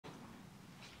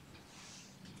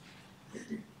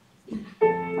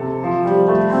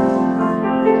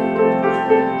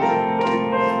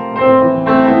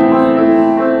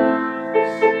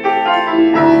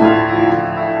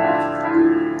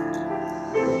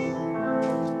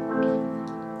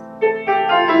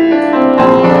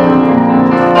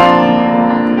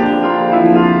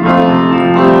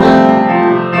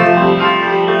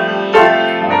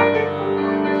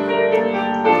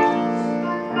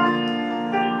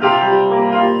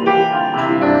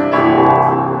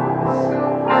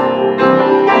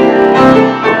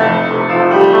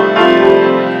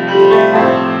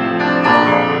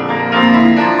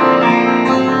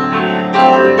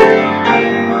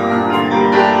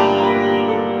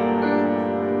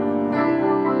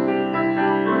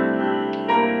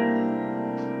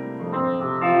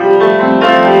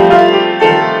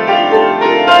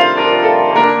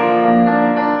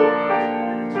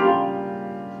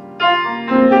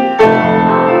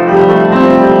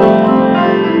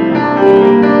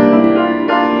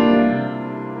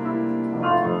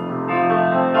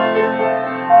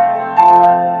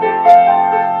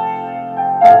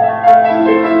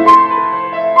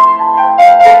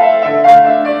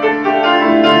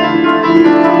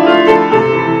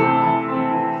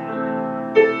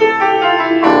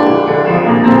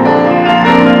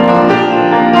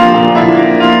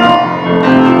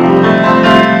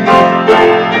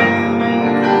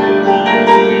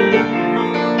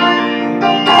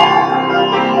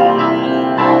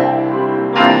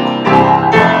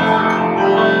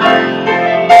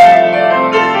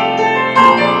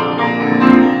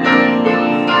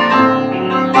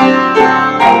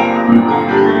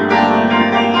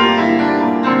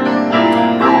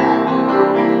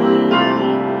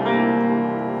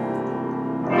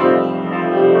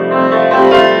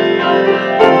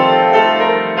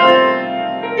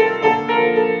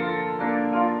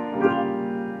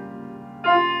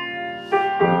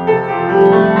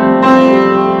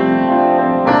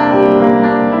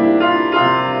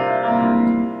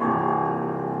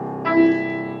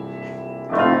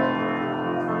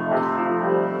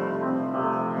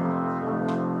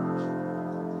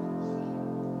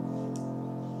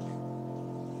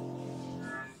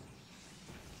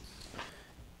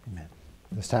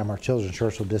This time our children's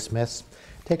church will dismiss.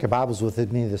 Take your Bibles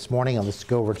with me this morning and let's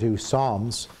go over to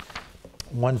Psalms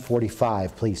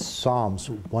 145, please. Psalms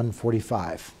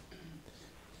 145.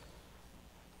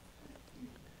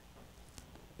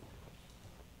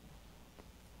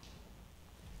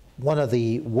 One of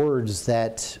the words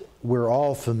that we're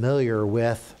all familiar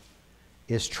with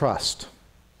is trust.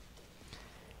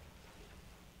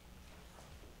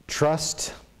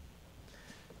 Trust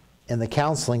in the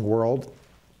counseling world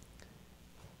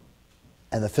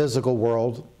and the physical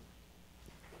world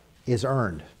is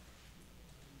earned.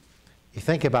 You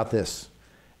think about this.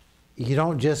 You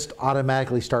don't just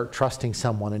automatically start trusting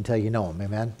someone until you know them,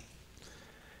 amen?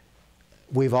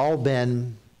 We've all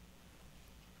been,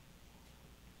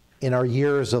 in our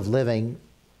years of living,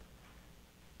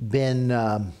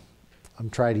 I'm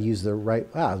trying to use the right,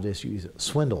 I'll just use it,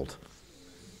 swindled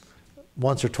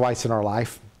once or twice in our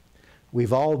life.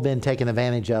 We've all been taken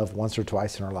advantage of once or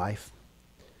twice in our life.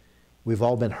 We've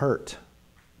all been hurt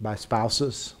by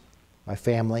spouses, by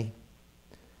family.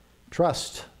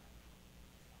 Trust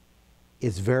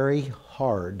is very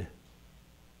hard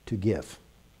to give.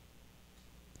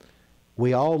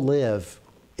 We all live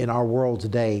in our world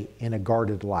today in a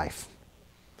guarded life.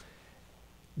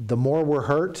 The more we're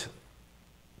hurt,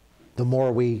 the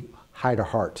more we hide our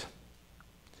heart.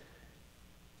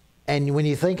 And when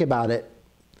you think about it,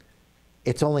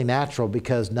 it's only natural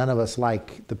because none of us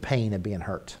like the pain of being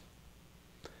hurt.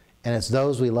 And it's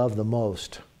those we love the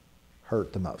most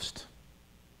hurt the most.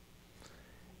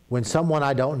 When someone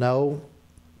I don't know,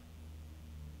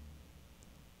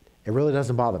 it really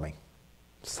doesn't bother me.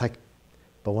 It's like,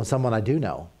 but when someone I do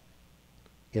know,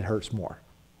 it hurts more.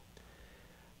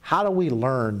 How do we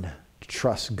learn to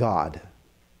trust God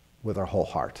with our whole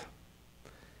heart?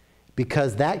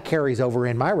 Because that carries over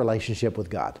in my relationship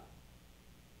with God.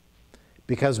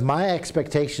 Because my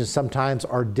expectations sometimes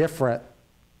are different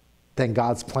than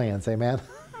God's plans, amen?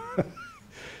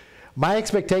 My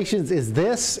expectations is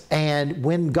this, and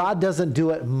when God doesn't do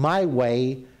it my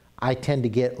way, I tend to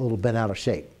get a little bent out of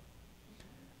shape.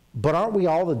 But aren't we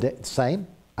all the same?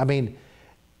 I mean,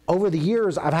 over the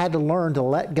years, I've had to learn to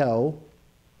let go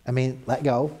and let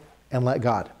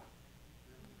God.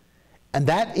 And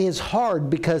that is hard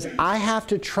because I have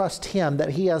to trust Him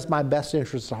that He has my best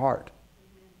interests at heart.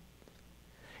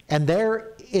 And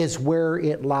there is where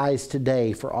it lies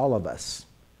today for all of us.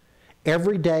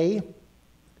 Every day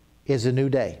is a new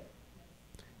day.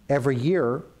 Every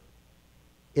year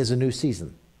is a new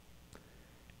season.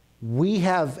 We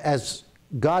have, as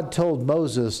God told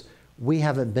Moses, we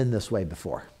haven't been this way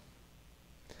before.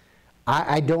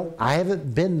 I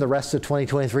haven't been the rest of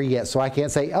 2023 yet, so I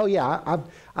can't say, oh yeah,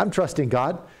 I'm trusting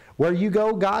God. Where you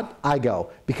go, God, I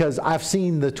go. Because I've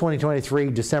seen the 2023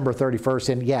 December 31st,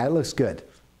 and yeah, it looks good.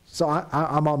 So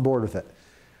I'm on board with it.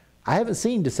 I haven't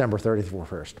seen December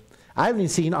 31st. I haven't even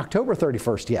seen October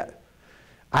 31st yet.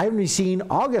 I haven't even seen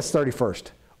August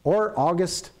 31st or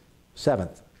August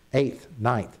 7th, 8th,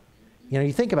 9th. You know,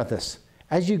 you think about this.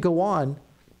 As you go on,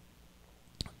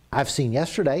 I've seen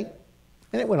yesterday,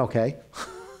 and it went okay.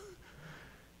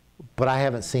 But I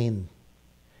haven't seen.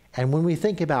 And when we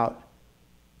think about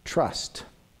trust,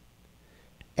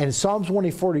 and in Psalms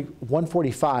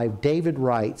 145, David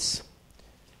writes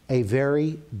a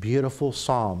very beautiful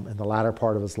psalm in the latter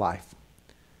part of his life.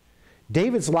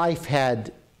 David's life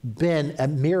had been a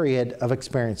myriad of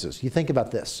experiences. You think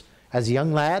about this. As a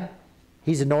young lad,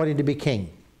 he's anointed to be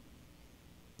king.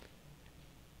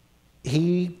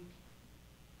 He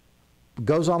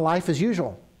goes on life as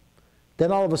usual. Then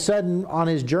all of a sudden, on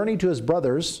his journey to his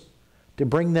brothers to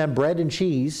bring them bread and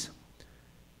cheese,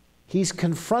 he's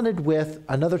confronted with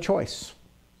another choice.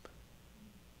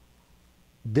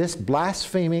 This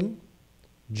blaspheming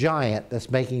giant that's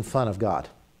making fun of God.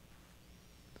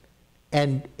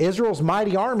 And Israel's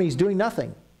mighty army is doing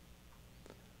nothing.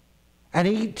 And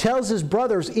he tells his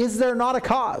brothers, is there not a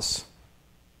cause?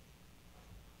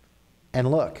 And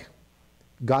look,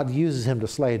 God uses him to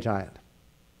slay a giant.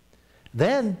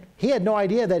 Then he had no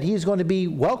idea that he's going to be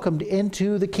welcomed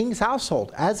into the king's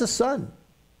household as a son.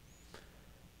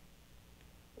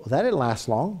 Well, that didn't last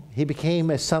long. He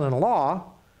became a son-in-law.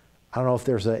 I don't know if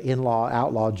there's an in-law,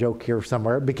 outlaw joke here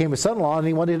somewhere. Became a son-in-law, and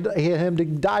he wanted him to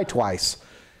die twice.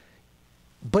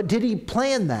 But did he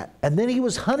plan that? And then he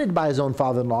was hunted by his own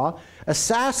father-in-law.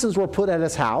 Assassins were put at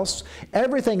his house.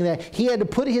 Everything that he had to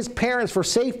put his parents for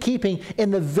safekeeping in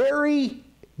the very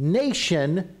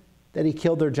nation that he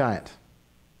killed their giant.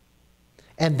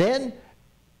 And then,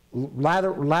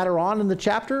 later on in the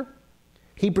chapter,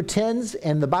 he pretends,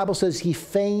 and the Bible says he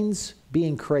feigns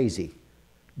being crazy.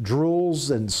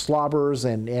 Drools and slobbers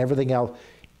and everything else.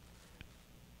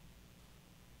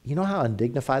 You know how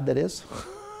undignified that is?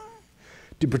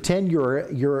 To pretend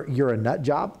you're a nut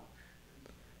job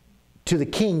to the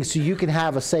king so you can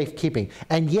have a safekeeping.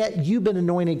 And yet you've been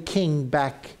anointed king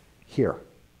back here.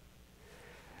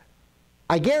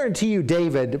 I guarantee you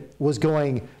David was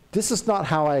going, this is not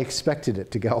how I expected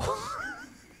it to go.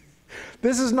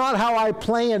 This is not how I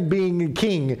planned being a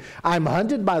king. I'm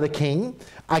hunted by the king.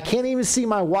 I can't even see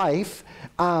my wife.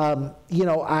 I'm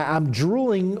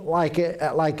drooling like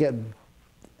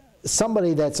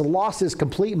somebody that's lost his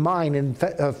complete mind and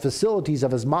facilities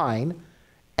of his mind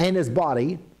and his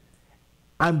body.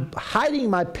 I'm hiding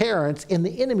my parents in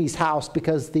the enemy's house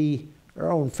because their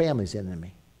own family's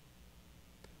enemy.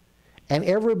 And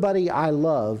everybody I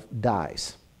love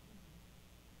dies.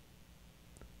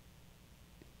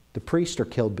 The priests are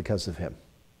killed because of him.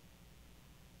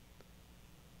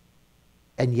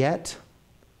 And yet,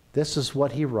 this is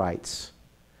what he writes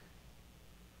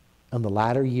in the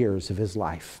latter years of his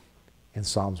life in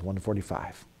Psalms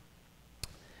 145.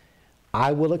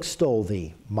 I will extol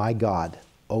thee, my God,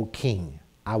 O King.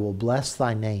 I will bless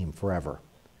thy name forever.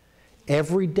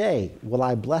 Every day will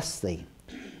I bless thee,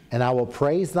 and I will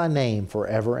praise thy name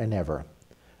forever and ever.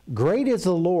 Great is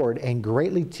the Lord, and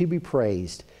greatly to be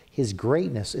praised. His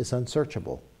greatness is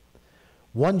unsearchable.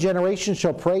 One generation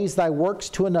shall praise thy works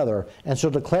to another, and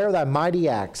shall declare thy mighty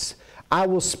acts. I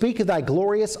will speak of thy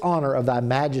glorious honor, of thy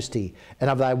majesty, and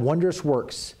of thy wondrous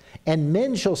works. And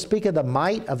men shall speak of the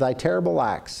might of thy terrible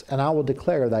acts, and I will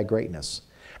declare thy greatness.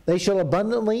 They shall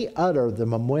abundantly utter the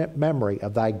memory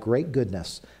of thy great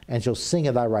goodness, and shall sing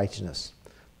of thy righteousness.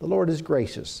 The Lord is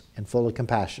gracious and full of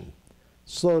compassion,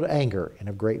 slow to anger and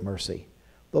of great mercy.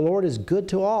 The Lord is good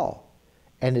to all,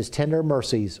 and his tender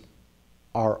mercies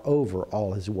are over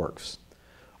all his works.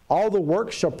 All the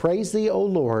works shall praise thee, O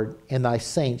Lord, and thy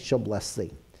saints shall bless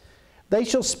thee. They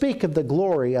shall speak of the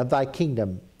glory of thy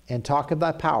kingdom, and talk of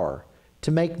thy power, to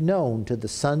make known to the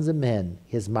sons of men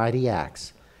his mighty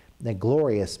acts, the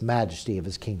glorious majesty of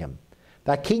his kingdom.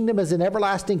 Thy kingdom is an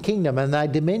everlasting kingdom, and thy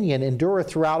dominion endureth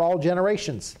throughout all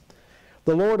generations.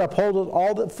 The Lord upholdeth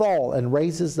all that fall, and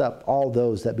raises up all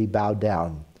those that be bowed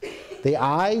down. The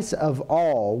eyes of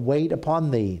all wait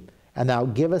upon thee, and thou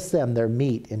givest them their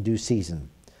meat in due season.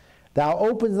 Thou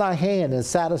openest thy hand and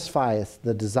satisfiest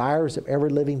the desires of every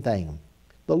living thing.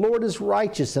 The Lord is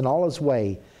righteous in all his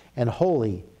way, and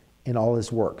holy in all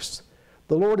his works.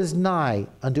 The Lord is nigh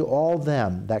unto all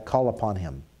them that call upon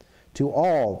him, to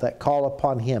all that call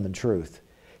upon him in truth.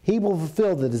 He will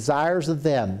fulfill the desires of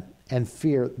them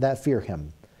that fear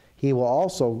him. He will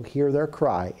also hear their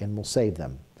cry and will save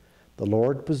them. The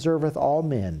Lord preserveth all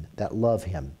men that love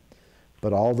him,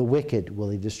 but all the wicked will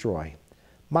he destroy.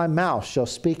 My mouth shall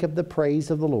speak of the praise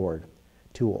of the Lord,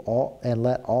 and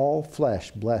let all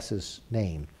flesh bless his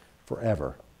name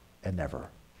forever and ever.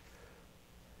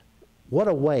 What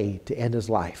a way to end his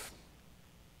life.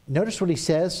 Notice what he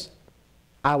says.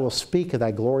 I will speak of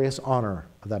thy glorious honor,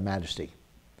 of thy majesty.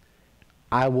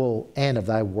 And of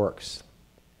thy works.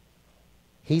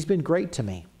 He's been great to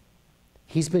me.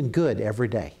 He's been good every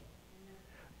day.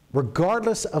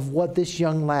 Regardless of what this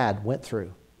young lad went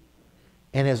through,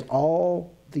 and as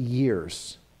all the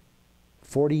years,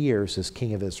 40 years as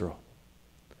king of Israel.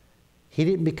 He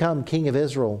didn't become king of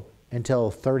Israel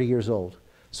until 30 years old.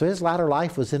 So his latter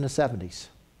life was in the 70s.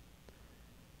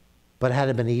 But had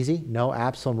it been easy? No,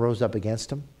 Absalom rose up against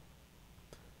him.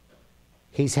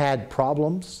 He's had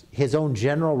problems. His own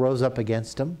general rose up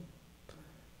against him.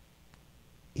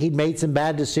 He'd made some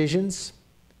bad decisions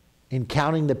in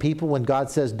counting the people when God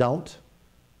says don't.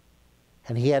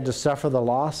 And he had to suffer the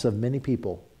loss of many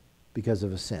people because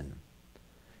of his sin.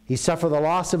 He suffered the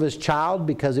loss of his child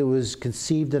because it was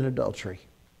conceived in adultery.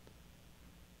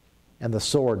 And the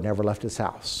sword never left his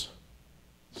house.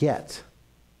 Yet,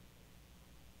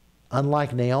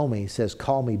 unlike Naomi, says,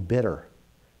 call me bitter,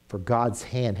 for God's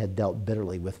hand had dealt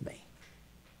bitterly with me.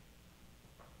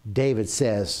 David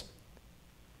says,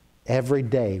 every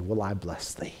day will I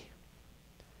bless thee.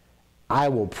 I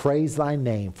will praise thy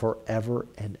name forever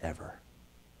and ever.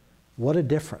 What a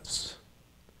difference.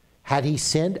 Had he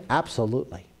sinned?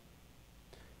 Absolutely.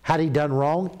 Had he done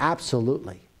wrong?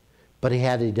 Absolutely. But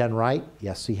had he done right?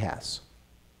 Yes, he has.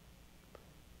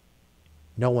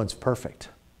 No one's perfect.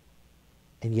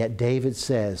 And yet David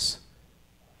says,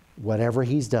 whatever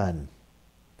he's done,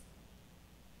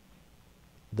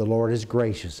 the Lord is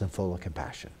gracious and full of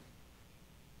compassion.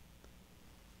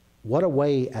 What a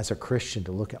way as a Christian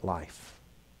to look at life.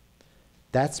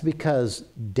 That's because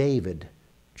David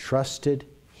trusted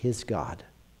his God.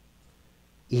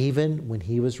 Even when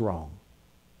he was wrong,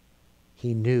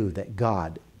 he knew that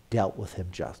God dealt with him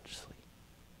justly.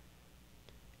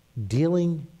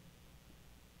 Dealing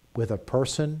with a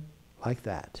person like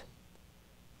that,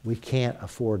 we can't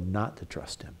afford not to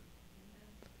trust him.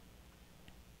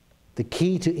 The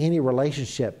key to any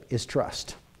relationship is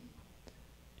trust.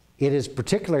 It is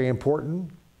particularly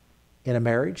important in a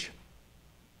marriage.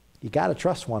 You got to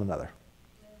trust one another.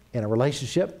 In a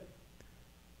relationship,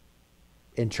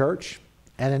 in church,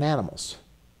 and in animals.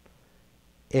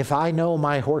 If I know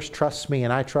my horse trusts me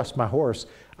and I trust my horse,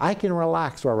 I can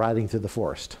relax while riding through the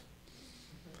forest.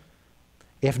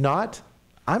 If not,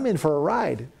 I'm in for a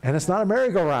ride, and it's not a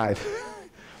merry-go-ride.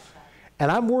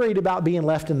 And I'm worried about being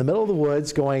left in the middle of the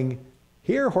woods going,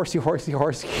 here, horsey, horsey,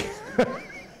 horsey.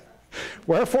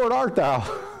 Wherefore art thou?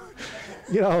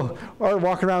 You know, or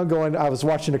walking around going, I was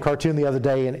watching a cartoon the other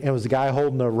day, and it was a guy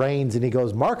holding the reins, and he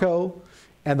goes, Marco,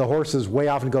 and the horse is way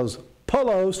off and goes,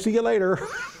 Polo, see you later.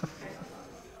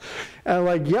 And I'm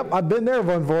like, yep, I've been there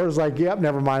one before. It's like, yep,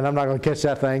 never mind, I'm not going to catch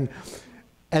that thing.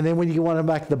 And then when you want him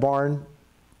back to the barn,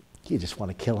 you just want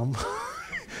to kill him.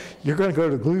 You're going to go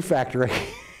to the glue factory.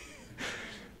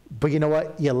 But you know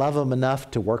what? You love him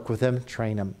enough to work with him,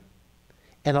 train him.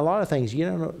 And a lot of things, you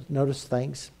don't notice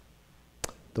things.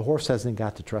 The horse hasn't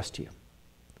got to trust you.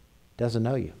 Doesn't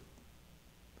know you.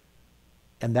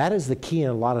 And that is the key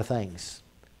in a lot of things,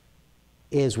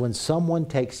 is when someone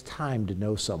takes time to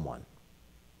know someone,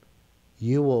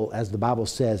 you will, as the Bible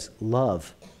says,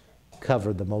 love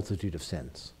cover the multitude of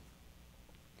sins.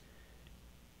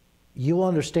 You will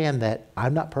understand that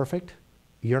I'm not perfect,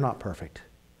 you're not perfect.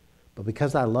 But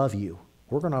because I love you,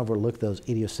 we're going to overlook those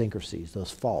idiosyncrasies, those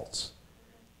faults,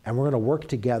 and we're going to work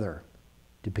together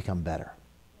to become better.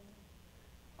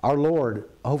 Our Lord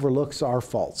overlooks our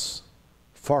faults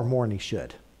far more than he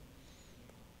should.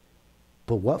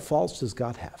 But what faults does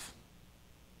God have?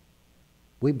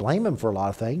 We blame him for a lot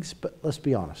of things, but let's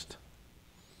be honest.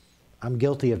 I'm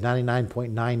guilty of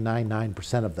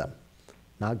 99.999% of them,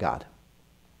 not God.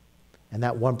 And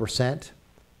that 1%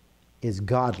 is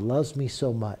God loves me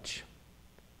so much,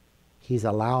 he's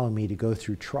allowing me to go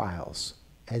through trials,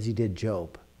 as he did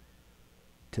Job,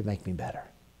 to make me better.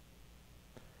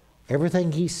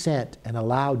 Everything he sent and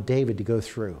allowed David to go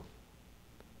through,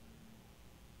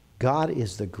 God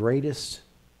is the greatest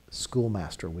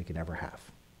schoolmaster we can ever have.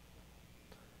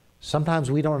 Sometimes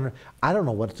I don't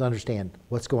know what to understand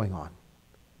what's going on.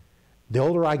 The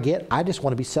older I get, I just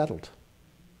want to be settled.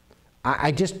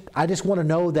 I just want to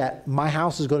know that my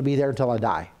house is going to be there until I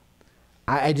die.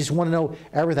 I just want to know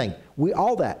everything.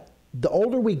 All that. The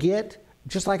older we get,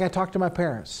 just like I talked to my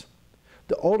parents,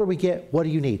 the older we get, what do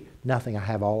you need? Nothing. I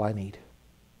have all I need.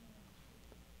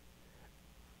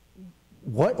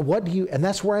 What do you, and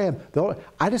that's where I am.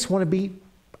 I just want to be,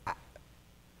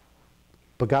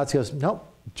 but God goes, nope,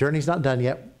 journey's not done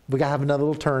yet. We got to have another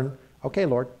little turn. Okay,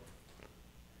 Lord.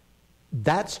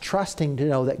 That's trusting to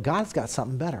know that God's got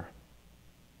something better.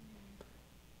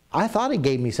 I thought he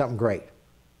gave me something great,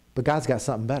 but God's got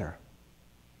something better.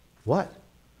 What?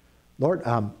 Lord,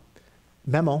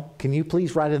 memo, can you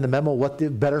please write in the memo what the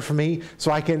better for me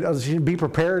so I can be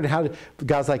prepared?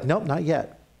 God's like, nope, not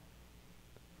yet.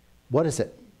 What is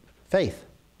it? Faith,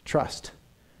 trust.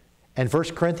 And 1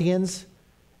 Corinthians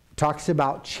talks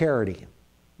about charity.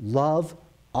 Love,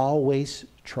 always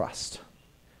trust.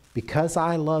 Because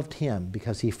I loved him,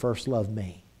 because he first loved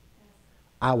me,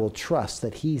 I will trust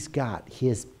that he's got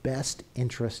his best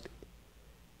interest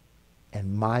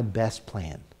and my best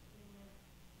plan.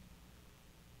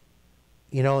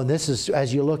 You know, and this is,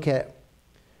 as you look at,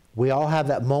 we all have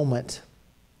that moment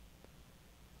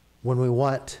when we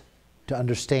want to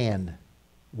understand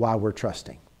why we're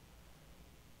trusting.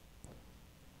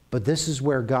 But this is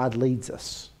where God leads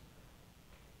us,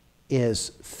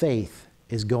 is faith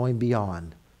is going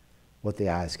beyond what the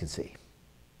eyes can see.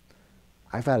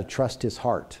 I've got to trust his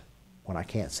heart when I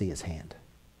can't see his hand.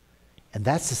 And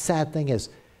that's the sad thing, is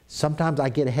sometimes I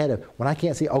get ahead of, when I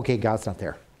can't see, okay, God's not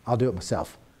there. I'll do it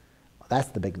myself. That's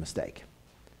the big mistake.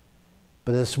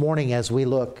 But this morning, as we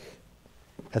look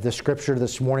at the scripture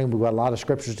this morning, we've got a lot of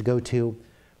scriptures to go to,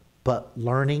 but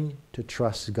learning to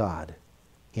trust God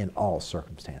in all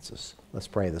circumstances. Let's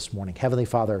pray this morning. Heavenly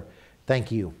Father,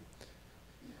 thank you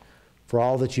for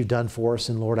all that you've done for us.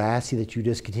 And Lord, I ask you that you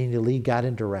just continue to lead, guide,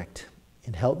 and direct.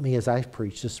 And help me as I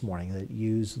preach this morning, that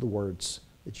use the words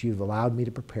that you've allowed me to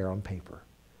prepare on paper,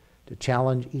 to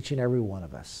challenge each and every one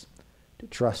of us to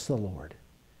trust the Lord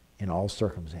in all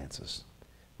circumstances.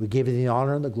 We give you the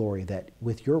honor and the glory that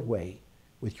with your way,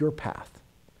 with your path,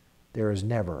 there is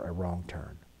never a wrong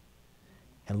turn.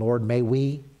 And Lord, may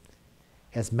we,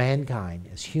 as mankind,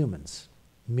 as humans,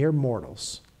 mere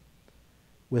mortals,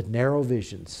 with narrow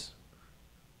visions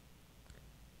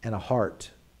and a heart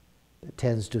that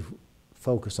tends to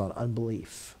focus on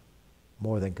unbelief,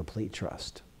 more than complete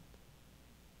trust.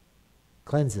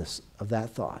 Cleanse us of that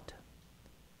thought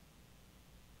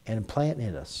and implant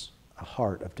in us a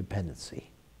heart of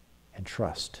dependency and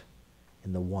trust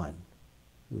in the one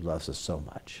who loves us so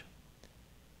much.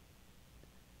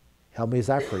 Help me as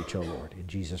I preach, O Lord, in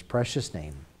Jesus' precious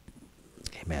name.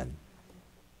 Amen.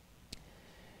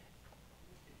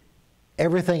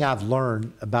 Everything I've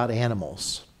learned about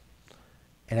animals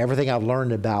and everything I've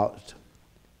learned about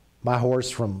my horse,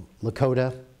 from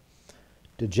Lakota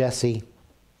to Jesse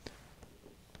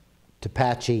to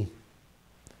Patchy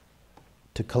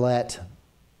to Colette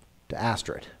to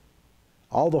Astrid,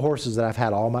 all the horses that I've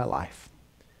had all my life,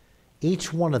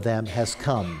 each one of them has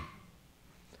come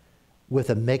with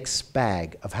a mixed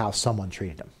bag of how someone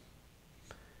treated them.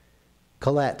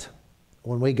 Colette,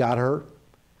 when we got her,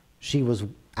 she was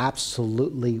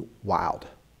absolutely wild.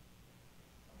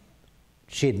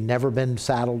 She had never been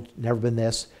saddled, never been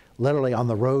this. Literally on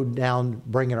the road down,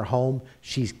 bringing her home,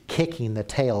 she's kicking the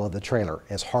tail of the trailer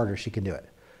as hard as she can do it.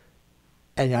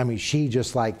 And I mean, she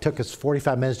just like took us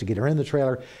 45 minutes to get her in the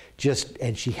trailer,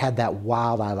 and she had that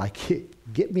wild eye, like,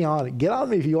 get me on it, get on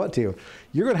me if you want to.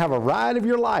 You're going to have a ride of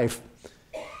your life.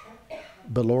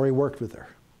 But Lori worked with her.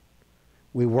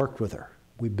 We worked with her.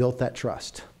 We built that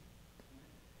trust.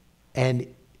 And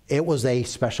it was a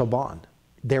special bond.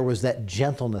 There was that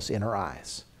gentleness in her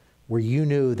eyes where you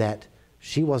knew that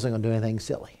she wasn't going to do anything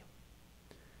silly.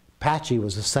 Patchy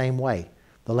was the same way.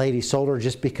 The lady sold her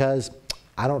just because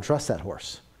I don't trust that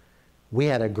horse. We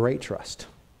had a great trust.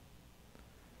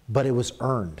 But it was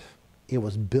earned. It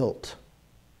was built.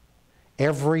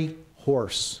 Every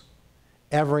horse,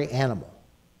 every animal,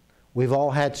 we've all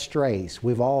had strays.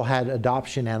 We've all had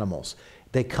adoption animals.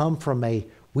 They come from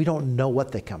we don't know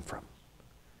what they come from.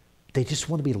 They just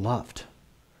want to be loved.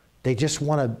 They just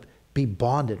want to be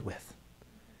bonded with.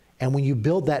 And when you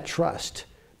build that trust,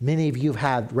 many of you have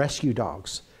had rescue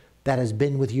dogs that has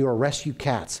been with you, or rescue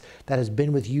cats that has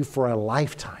been with you for a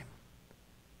lifetime.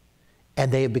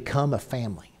 And they have become a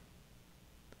family.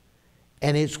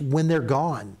 And it's when they're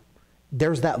gone,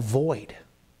 there's that void.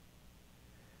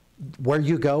 Where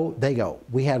you go, they go.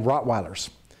 We had Rottweilers,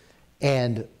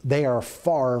 and they are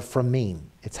far from mean.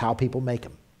 It's how people make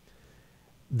them.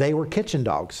 They were kitchen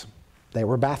dogs. They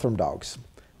were bathroom dogs.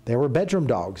 They were bedroom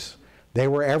dogs. They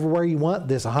were everywhere you want.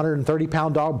 This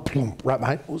 130-pound dog, boom, right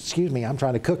behind, oh, excuse me, I'm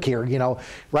trying to cook here,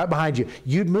 right behind you.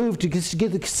 You'd move to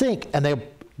get the sink, and they'd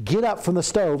get up from the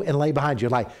stove and lay behind you.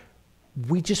 Like,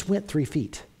 we just went 3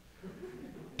 feet.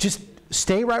 Just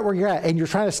stay right where you're at. And you're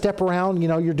trying to step around,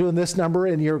 you're doing this number,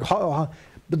 and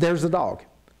but there's the dog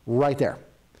right there.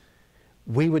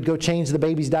 We would go change the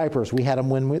baby's diapers. We had them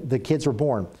when the kids were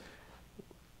born.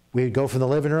 We would go from the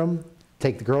living room,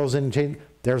 take the girls in and change.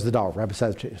 There's the dog right beside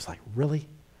the chair. It's like, really?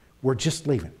 We're just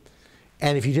leaving.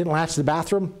 And if you didn't latch the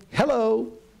bathroom,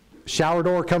 hello. Shower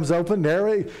door comes open.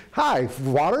 There, hi,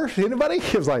 water? Anybody?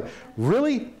 It was like,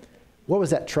 really? What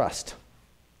was that trust?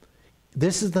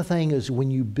 This is the thing, is when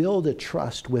you build a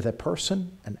trust with a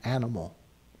person, an animal,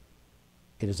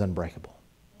 it is unbreakable.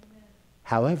 Amen.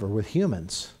 However, with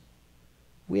humans,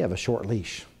 we have a short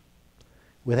leash.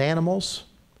 With animals,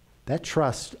 that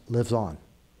trust lives on.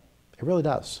 It really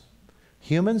does.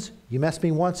 Humans, you mess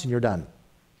me once and you're done.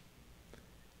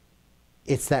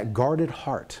 It's that guarded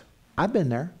heart. I've been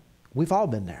there. We've all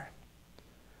been there.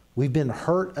 We've been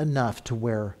hurt enough to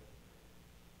where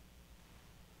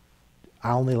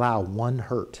I only allow one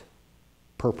hurt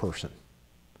per person.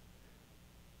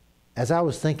 As I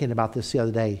was thinking about this the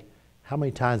other day, how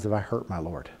many times have I hurt my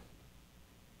Lord?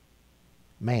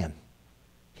 Man,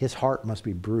 his heart must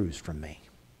be bruised from me.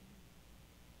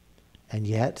 And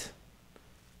yet,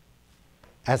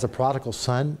 as a prodigal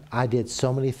son, I did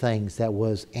so many things that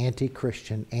was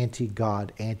anti-Christian,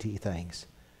 anti-God, anti-things.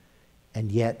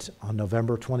 And yet, on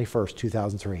November 21st,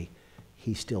 2003,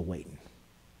 he's still waiting.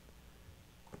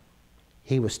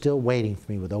 He was still waiting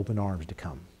for me with open arms to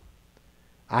come.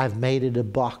 I've made a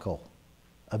debacle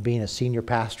of being a senior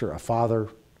pastor, a father,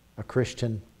 a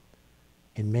Christian,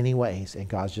 in many ways. And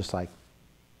God's just like,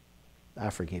 I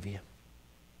forgive you.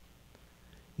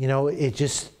 It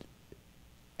just...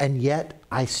 And yet,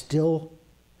 I still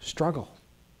struggle.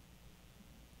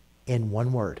 In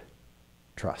one word,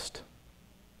 trust.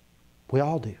 We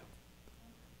all do.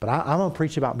 But I'm going to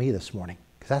preach about me this morning,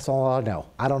 because that's all I know.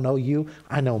 I don't know you.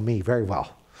 I know me very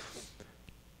well.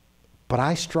 But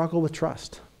I struggle with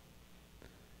trust.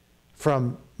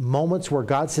 From moments where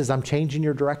God says, I'm changing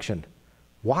your direction.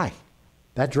 Why?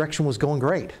 That direction was going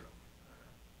great.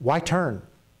 Why turn?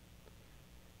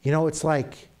 It's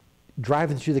like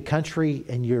driving through the country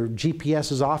and your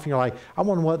GPS is off and you're like, I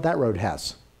wonder what that road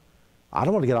has. I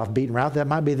don't want to get off the beaten route. That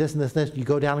might be this and this and this. You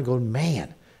go down and go,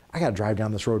 man, I got to drive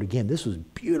down this road again. This was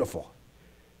beautiful.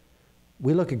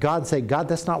 We look at God and say, God,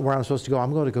 that's not where I'm supposed to go.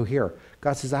 I'm going to go here.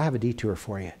 God says, I have a detour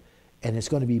for you. And it's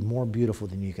going to be more beautiful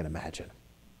than you can imagine.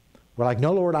 We're like,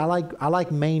 no, Lord, I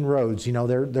like main roads. You know,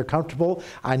 they're comfortable.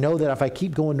 I know that if I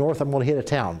keep going north, I'm going to hit a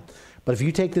town. But if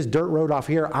you take this dirt road off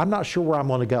here, I'm not sure where I'm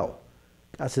going to go.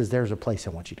 God says, there's a place I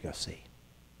want you to go see.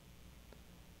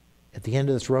 At the end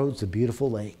of this road is a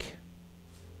beautiful lake.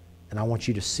 And I want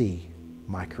you to see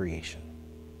my creation.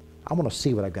 I want to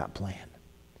see what I've got planned.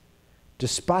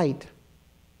 Despite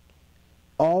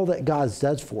all that God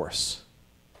does for us,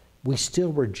 we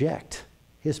still reject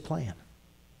his plan.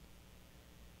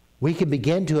 We can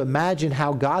begin to imagine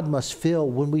how God must feel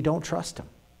when we don't trust him.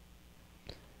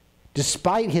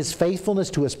 Despite his faithfulness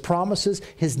to his promises,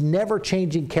 his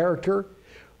never-changing character,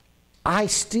 I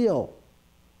still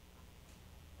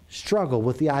struggle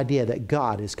with the idea that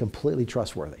God is completely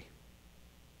trustworthy.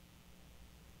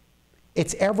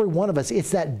 It's every one of us.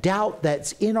 It's that doubt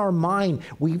that's in our mind.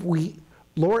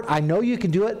 Lord, I know you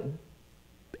can do it.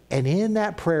 And in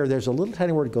that prayer, there's a little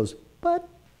tiny word that goes, but.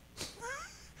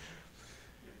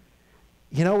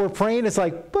 You know, we're praying, it's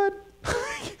like, but.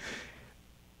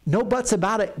 No buts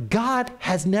about it. God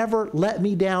has never let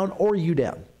me down or you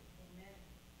down. Amen.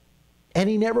 And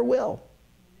he never will.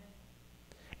 Amen.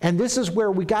 And this is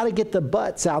where we got to get the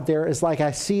buts out there. It's like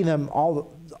I see them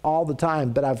all the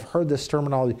time, but I've heard this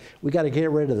terminology. We got to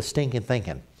get rid of the stinking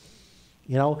thinking.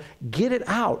 You know, get it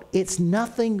out. It's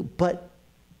nothing but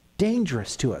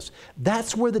dangerous to us.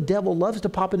 That's where the devil loves to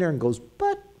pop in there and goes,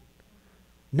 but.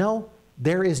 No,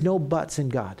 there is no buts in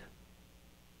God.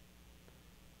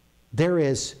 There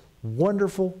is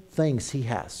wonderful things he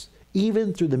has,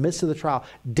 even through the midst of the trial.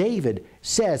 David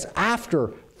says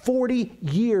after 40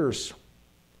 years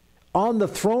on the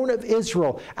throne of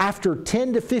Israel, after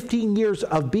 10 to 15 years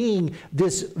of being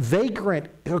this vagrant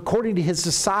according to his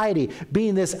society,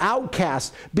 being this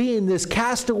outcast, being this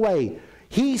castaway,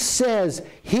 he says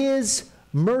his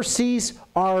mercies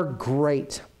are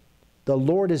great. The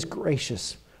Lord is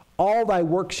gracious. All thy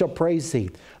works shall praise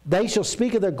thee. They shall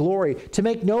speak of their glory, to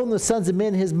make known the sons of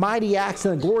men his mighty acts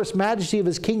and the glorious majesty of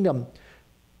his kingdom.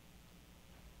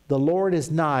 The Lord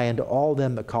is nigh unto all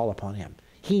them that call upon him.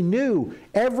 He knew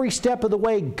every step of the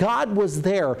way God was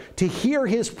there to hear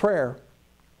his prayer.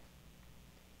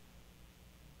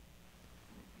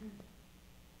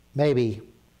 Maybe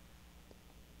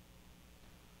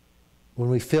when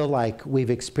we feel like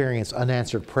we've experienced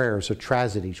unanswered prayers or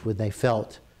tragedies when they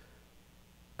felt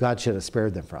God should have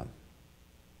spared them from.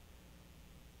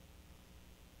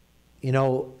 You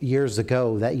know, years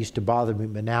ago, that used to bother me,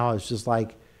 but now it's just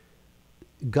like,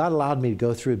 God allowed me to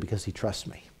go through it because he trusts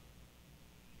me.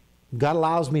 God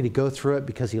allows me to go through it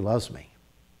because he loves me.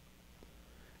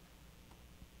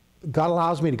 God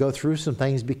allows me to go through some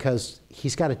things because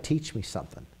he's got to teach me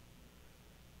something.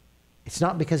 It's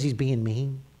not because he's being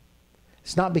mean.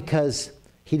 It's not because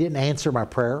he didn't answer my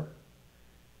prayer.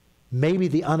 Maybe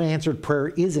the unanswered prayer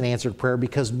is an answered prayer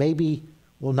because maybe,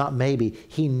 well, not maybe,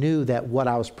 he knew that what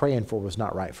I was praying for was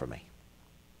not right for me.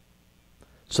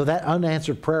 So that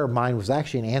unanswered prayer of mine was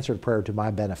actually an answered prayer to my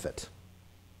benefit.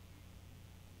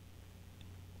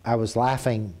 I was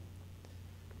laughing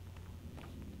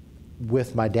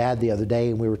with my dad the other day,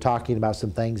 and we were talking about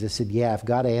some things. I said, yeah, if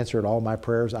God answered all my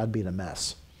prayers, I'd be in a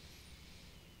mess.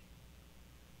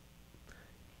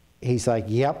 He's like,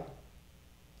 yep,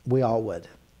 we all would.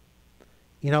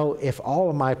 You know, if all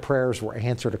of my prayers were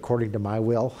answered according to my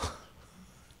will,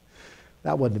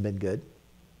 that wouldn't have been good.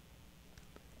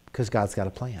 Because God's got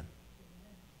a plan.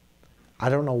 I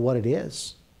don't know what it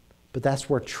is, but that's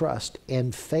where trust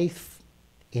and faith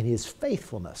in his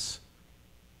faithfulness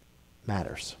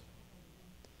matters.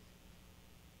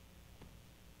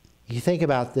 You think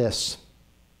about this.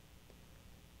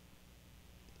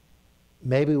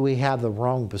 Maybe we have the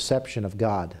wrong perception of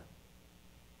God.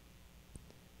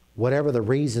 Whatever the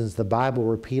reasons, the Bible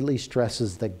repeatedly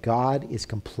stresses that God is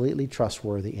completely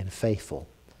trustworthy and faithful.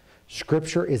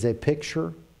 Scripture is a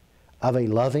picture of a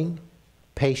loving,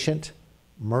 patient,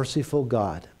 merciful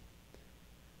God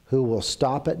who will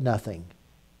stop at nothing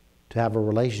to have a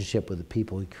relationship with the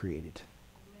people he created.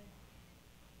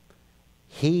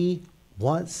 He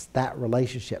wants that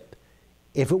relationship.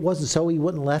 If it wasn't so, he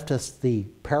wouldn't have left us the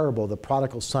parable, the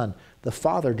prodigal son. The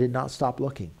father did not stop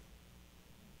looking.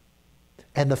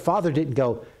 And the father didn't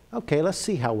go, okay, let's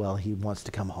see how well he wants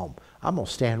to come home. I'm going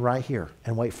to stand right here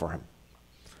and wait for him.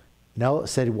 No, it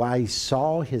said, while he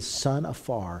saw his son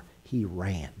afar, he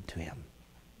ran to him.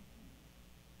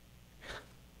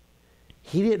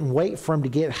 He didn't wait for him to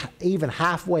get even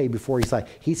halfway before he's like,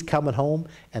 he's coming home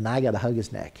and I got to hug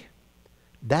his neck.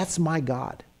 That's my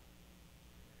God.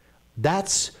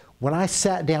 That's when I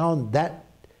sat down that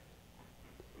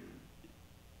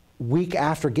week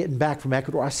after getting back from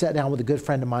Ecuador, I sat down with a good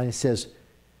friend of mine and says,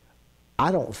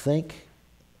 I don't think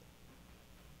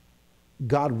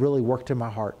God really worked in my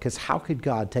heart, because how could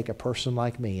God take a person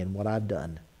like me and what I've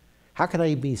done? How could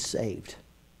I be saved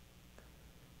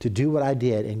to do what I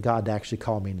did and God to actually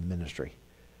call me into ministry?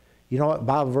 You know what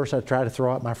Bible verse I tried to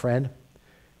throw out, my friend?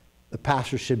 The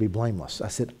pastor should be blameless. I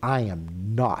said, I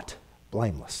am not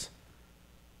blameless.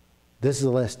 This is the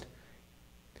list.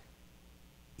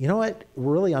 You know what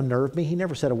really unnerved me? He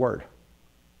never said a word.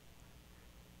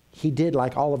 He did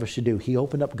like all of us should do. He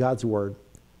opened up God's word,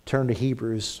 turned to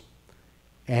Hebrews,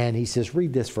 and he says,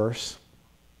 read this verse.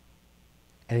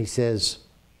 And he says,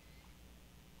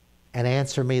 and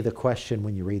answer me the question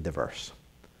when you read the verse.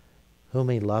 Whom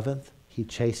he loveth, he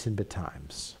chasteneth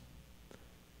betimes.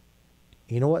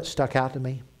 You know what stuck out to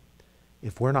me?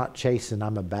 If we're not chastened,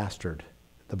 I'm a bastard,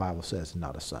 the Bible says, and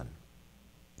not a son.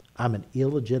 I'm an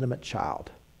illegitimate child.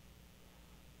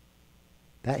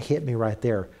 That hit me right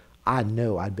there. I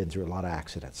know I'd been through a lot of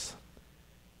accidents.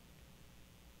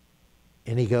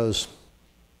 And he goes,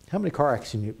 how many car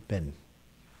accidents have you been?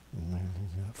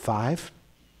 5.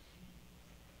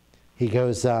 He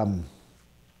goes,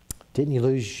 didn't you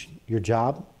lose your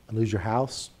job, lose your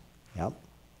house? Yep.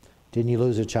 Didn't you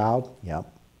lose a child? Yep.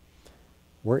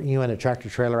 Weren't you in a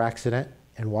tractor-trailer accident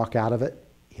and walk out of it?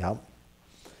 Yep.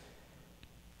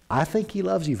 I think he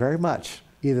loves you very much.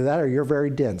 Either that or you're very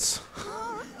dense.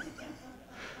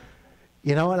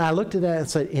 You know, and I looked at that and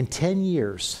said, in 10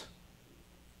 years,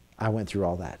 I went through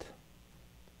all that.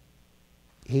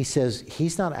 He says,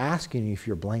 he's not asking you if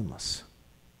you're blameless.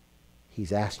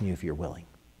 He's asking you if you're willing.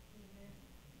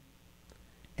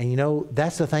 And you know,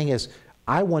 that's the thing is,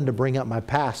 I wanted to bring up my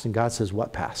past, and God says,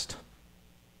 what past?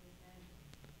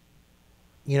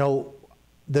 You know,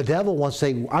 the devil wants to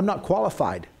say, I'm not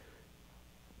qualified.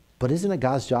 But isn't it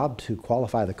God's job to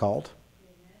qualify the called?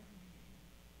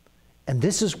 And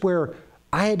this is where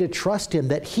I had to trust him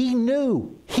that he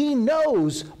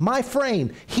knows my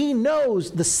frame. He knows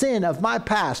the sin of my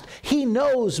past. He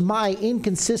knows my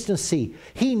inconsistency.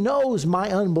 He knows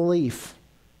my unbelief.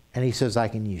 And he says, I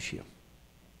can use you.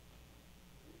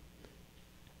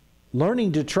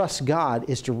 Learning to trust God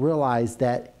is to realize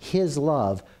that his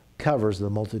love covers the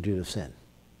multitude of sin.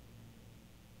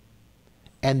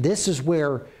 And this is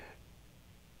where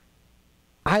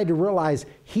I had to realize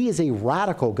he is a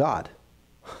radical God.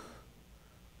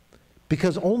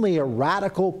 Because only a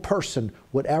radical person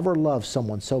would ever love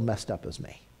someone so messed up as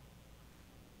me.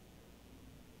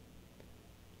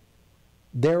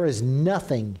 There is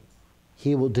nothing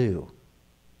he will do.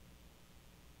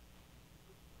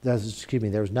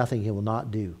 There's nothing he will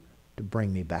not do to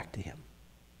bring me back to him.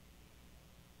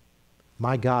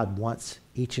 My God wants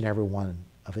each and every one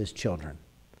of his children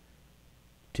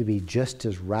to be just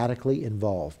as radically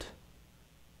involved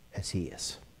as he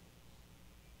is.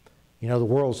 You know, the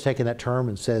world's taken that term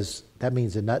and says, that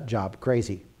means a nut job,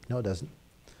 crazy. No, it doesn't.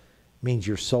 It means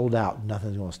you're sold out.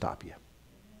 Nothing's going to stop you.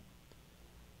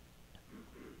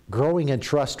 Growing in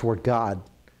trust toward God,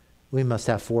 we must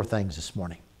have 4 things this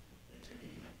morning.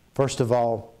 First of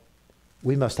all,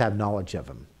 we must have knowledge of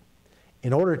him.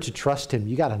 In order to trust him,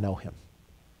 you got to know him.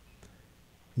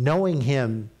 Knowing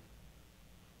him,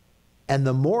 and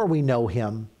the more we know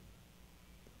him,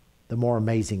 the more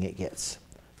amazing it gets.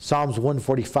 Psalms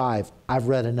 145, I've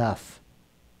read enough.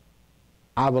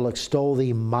 I will extol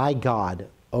thee, my God,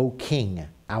 O King.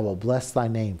 I will bless thy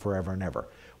name forever and ever.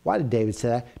 Why did David say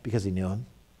that? Because he knew him.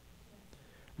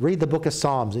 Read the book of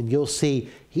Psalms and you'll see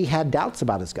he had doubts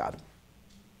about his God.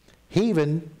 He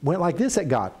even went like this at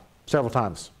God several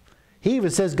times. He even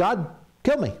says, God,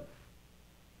 kill me.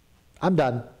 I'm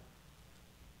done.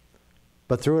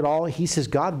 But through it all, he says,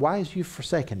 God, why has you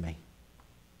forsaken me?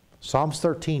 Psalms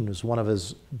 13 was one of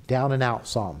his down and out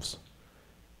psalms.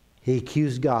 He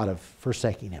accused God of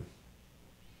forsaking him.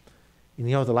 And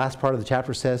you know what the last part of the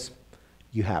chapter says?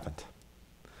 You haven't.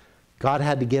 God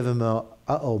had to give him a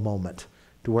uh-oh moment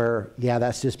to where, yeah,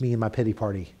 that's just me and my pity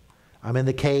party. I'm in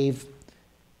the cave.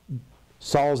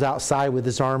 Saul's outside with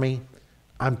his army.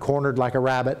 I'm cornered like a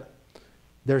rabbit.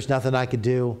 There's nothing I could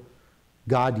do.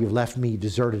 God, you've left me, you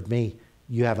deserted me.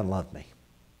 You haven't loved me.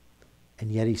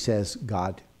 And yet he says,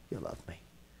 God, you love me.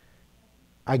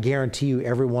 I guarantee you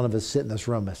every one of us sitting in this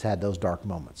room has had those dark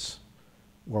moments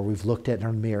where we've looked at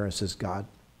our mirror and says, God,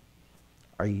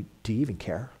 do you even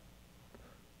care?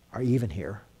 Are you even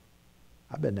here?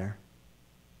 I've been there.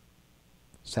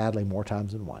 Sadly, more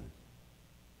times than one.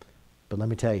 But let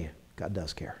me tell you, God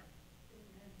does care.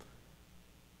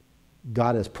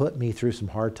 God has put me through some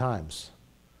hard times.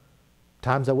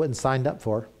 Times I wasn't signed up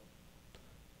for.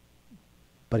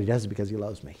 But he does it because he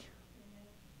loves me.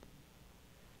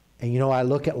 And you know, I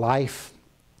look at life,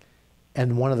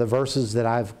 and one of the verses that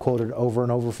I've quoted over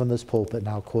and over from this pulpit, and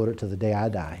I'll quote it to the day I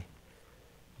die,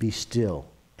 be still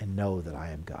and know that I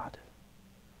am God.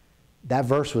 That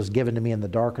verse was given to me in the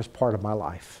darkest part of my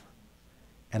life.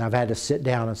 And I've had to sit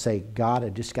down and say, God, I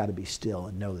just got to be still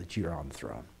and know that you're on the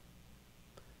throne.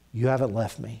 You haven't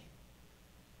left me.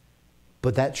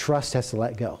 But that trust has to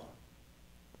let go.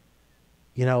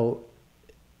 You know,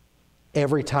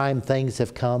 every time things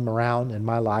have come around in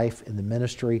my life, in the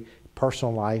ministry,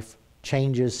 personal life,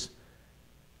 changes,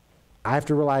 I have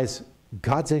to realize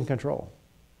God's in control.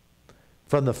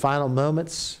 From the final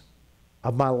moments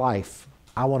of my life,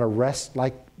 I want to rest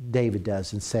like David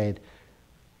does and say,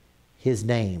 his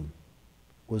name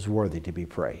was worthy to be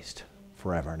praised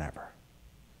forever and ever.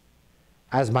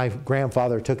 As my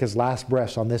grandfather took his last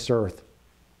breaths on this earth,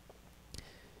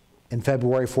 in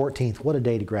February 14th, what a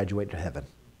day to graduate to heaven.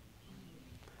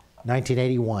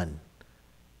 1981,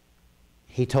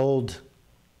 he told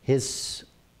his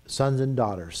sons and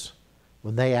daughters,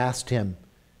 when they asked him,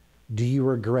 do you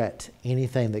regret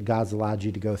anything that God's allowed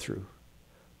you to go through?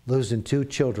 Losing 2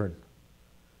 children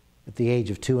at the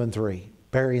age of 2 and 3,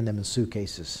 burying them in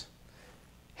suitcases,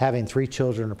 having 3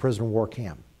 children in a prison of war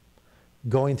camp,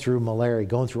 going through malaria,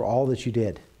 going through all that you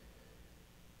did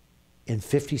in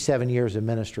 57 years of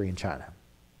ministry in China.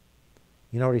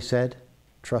 You know what he said?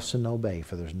 Trust and obey,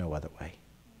 for there's no other way.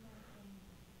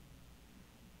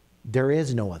 There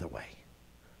is no other way.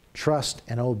 Trust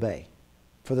and obey,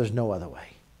 for there's no other way.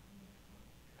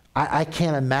 I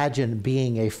can't imagine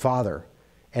being a father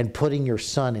and putting your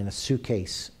son in a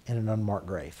suitcase in an unmarked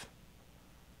grave.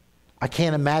 I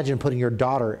can't imagine putting your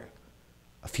daughter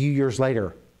a few years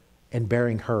later and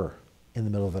burying her in the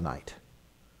middle of the night.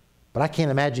 But I can't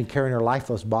imagine carrying her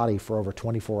lifeless body for over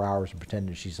 24 hours and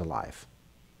pretending she's alive.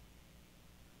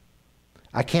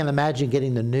 I can't imagine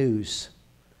getting the news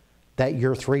that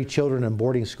your 3 children in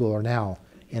boarding school are now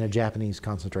in a Japanese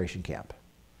concentration camp.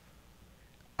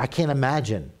 I can't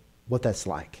imagine what that's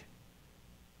like.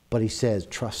 But he says,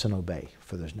 trust and obey,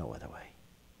 for there's no other way.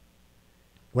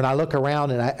 When I look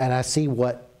around and I see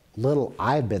what little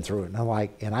I've been through, and I'm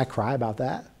like, and I cry about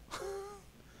that?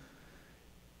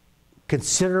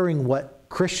 Considering what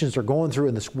Christians are going through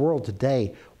in this world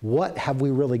today, what have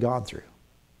we really gone through?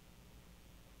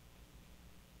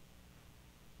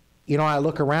 You know, I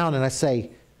look around and I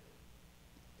say,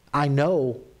 I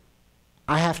know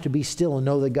I have to be still and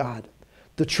know that God.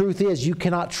 The truth is, you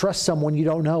cannot trust someone you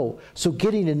don't know. So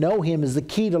getting to know him is the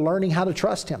key to learning how to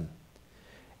trust him.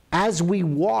 As we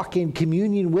walk in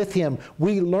communion with him,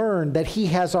 we learn that he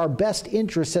has our best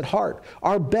interests at heart,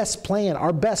 our best plan,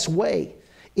 our best way.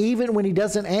 Even when he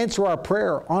doesn't answer our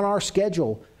prayer on our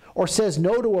schedule, or says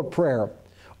no to a prayer,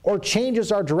 or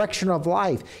changes our direction of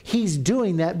life, he's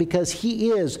doing that because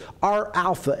he is our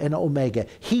Alpha and Omega.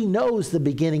 He knows the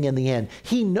beginning and the end.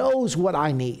 He knows what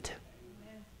I need.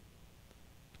 Amen.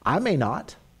 I may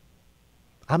not.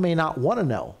 I may not want to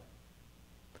know.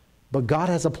 But God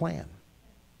has a plan.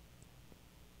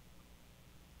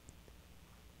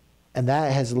 And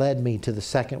that has led me to the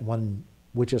second one,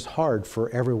 which is hard for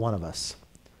every one of us.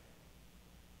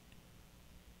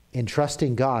 In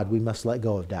trusting God, we must let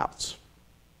go of doubts.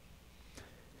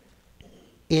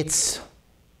 It's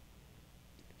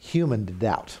human to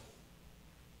doubt.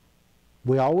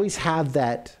 We always have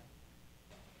that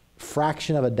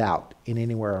fraction of a doubt in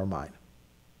anywhere in our mind,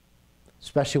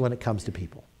 especially when it comes to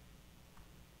people.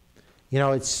 You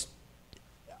know,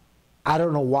 I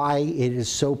don't know why it is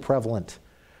so prevalent,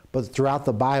 but throughout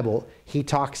the Bible, he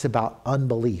talks about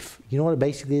unbelief. You know what it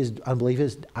basically is? Unbelief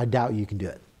is, I doubt you can do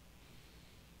it.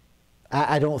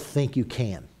 I don't think you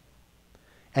can.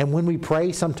 And when we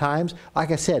pray sometimes,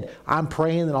 like I said, I'm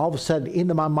praying and all of a sudden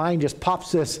into my mind just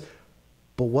pops this,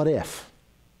 but what if?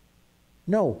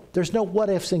 No, there's no what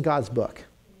ifs in God's book.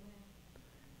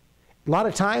 A lot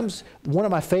of times, one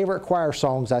of my favorite choir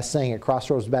songs I sang at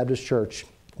Crossroads Baptist Church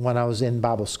when I was in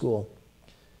Bible school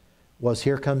was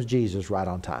Here Comes Jesus Right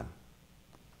on Time.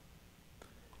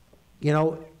 You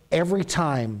know, every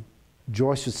time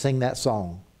Joyce would sing that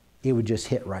song, it would just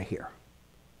hit right here.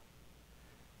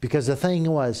 Because the thing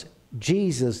was,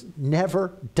 Jesus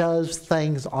never does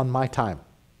things on my time.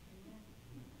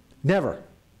 Never.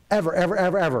 Ever, ever,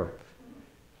 ever, ever.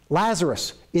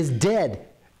 Lazarus is dead.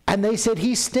 And they said,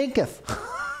 he stinketh.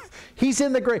 He's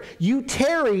in the grave. You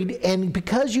tarried, and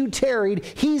because you tarried,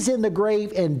 he's in the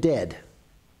grave and dead.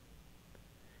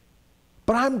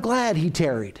 But I'm glad he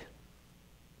tarried.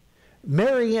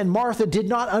 Mary and Martha did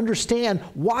not understand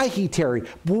why he tarried.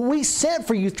 We sent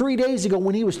for you 3 days ago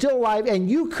when he was still alive, and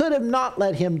you could have not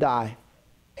let him die.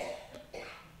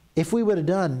 If we would have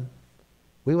done,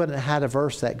 we wouldn't have had a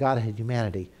verse that God had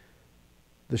humanity.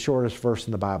 The shortest verse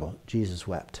in the Bible, Jesus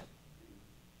wept.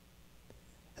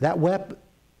 That wept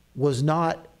was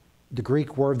not the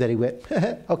Greek word that he wept.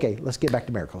 Okay, let's get back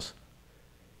to miracles.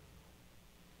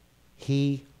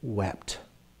 He wept.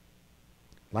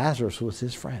 Lazarus was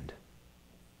his friend.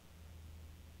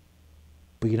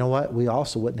 But you know what? We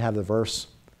also wouldn't have the verse,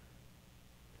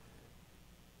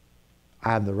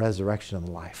 I am the resurrection and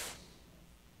the life.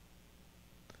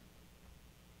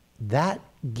 That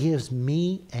gives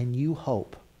me and you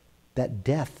hope that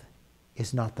death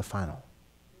is not the final.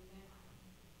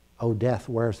 O death,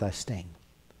 where's thy sting?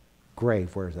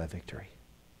 Grave, where's thy victory?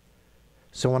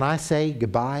 So when I say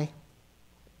goodbye,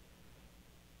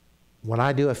 when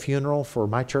I do a funeral for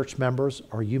my church members,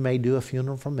 or you may do a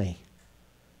funeral for me,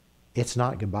 it's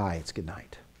not goodbye, it's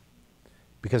goodnight.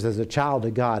 Because as a child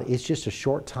of God, it's just a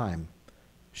short time.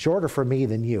 Shorter for me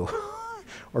than you.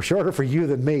 Or shorter for you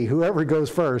than me, whoever goes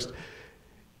first.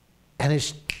 And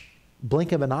it's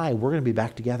blink of an eye, we're going to be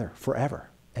back together forever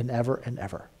and ever and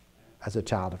ever as a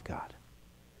child of God.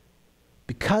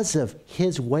 Because of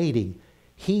his waiting,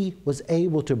 he was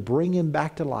able to bring him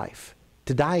back to life,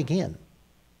 to die again.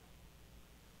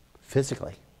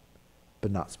 Physically,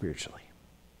 but not spiritually.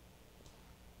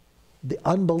 The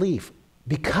unbelief,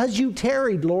 because you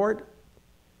tarried, Lord,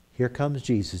 here comes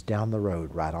Jesus down the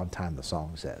road right on time, the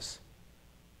song says.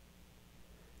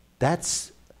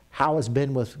 That's how it's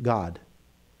been with God.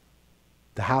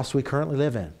 The house we currently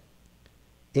live in,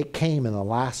 it came in the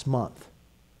last month.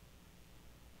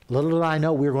 Little did I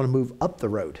know we were going to move up the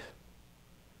road.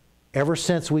 Ever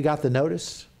since we got the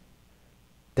notice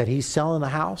that he's selling the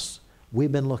house,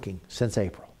 we've been looking since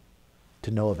April to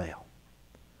no avail.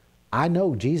 I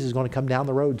know Jesus is going to come down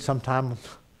the road sometime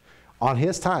on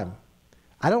his time.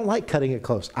 I don't like cutting it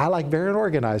close. I like very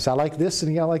organized. I like this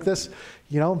and I like this.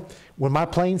 You know, when my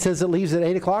plane says it leaves at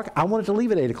 8 o'clock, I want it to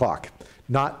leave at 8 o'clock.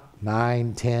 Not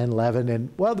 9, 10, 11, and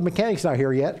well, the mechanic's not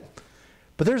here yet.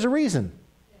 But there's a reason.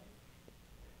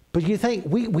 But you think,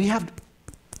 we have,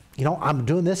 you know, I'm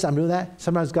doing this, I'm doing that.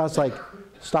 Sometimes God's like,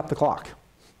 stop the clock.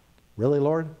 Really,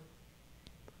 Lord?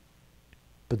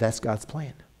 But that's God's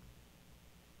plan.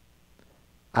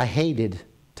 I hated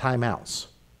timeouts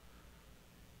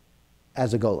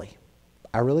as a goalie.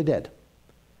 I really did.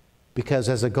 Because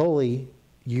as a goalie,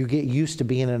 you get used to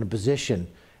being in a position,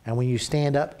 and when you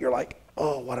stand up, you're like,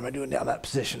 oh, what am I doing down that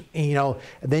position? And, you know,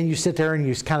 and then you sit there and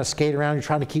you just kind of skate around, you're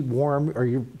trying to keep warm, or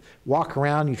you walk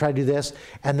around, you try to do this,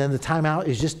 and then the timeout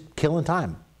is just killing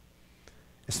time.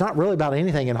 It's not really about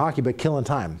anything in hockey but killing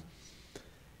time.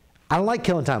 I don't like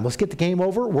killing time. Let's get the game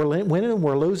over. We're winning,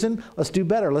 we're losing. Let's do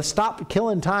better. Let's stop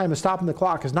killing time and stopping the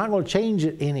clock. It's not going to change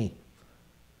it any.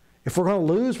 If we're going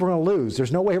to lose, we're going to lose.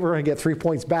 There's no way we're going to get 3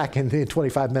 points back in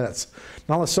 25 minutes,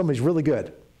 not unless somebody's really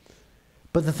good.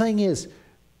 But the thing is,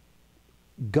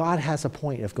 God has a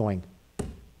point of going,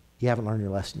 you haven't learned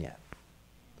your lesson yet.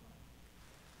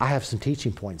 I have some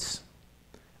teaching points.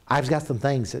 I've got some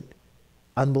things that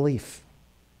unbelief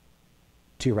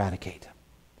to eradicate.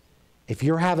 If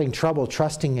you're having trouble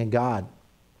trusting in God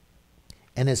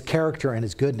and his character and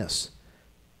his goodness,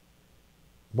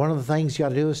 one of the things you got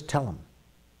to do is tell him.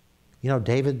 You know,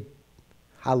 David,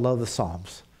 I love the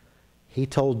Psalms. He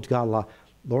told God a lot,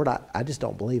 Lord, I just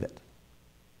don't believe it.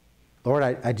 Lord,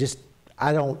 I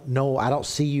don't know. I don't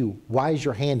see you. Why is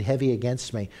your hand heavy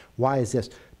against me? Why is this?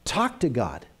 Talk to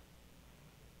God.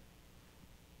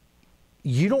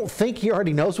 You don't think he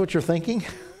already knows what you're thinking?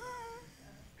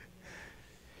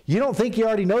 You don't think he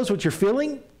already knows what you're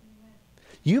feeling?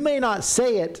 You may not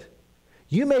say it.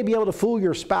 You may be able to fool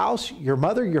your spouse, your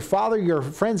mother, your father, your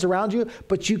friends around you,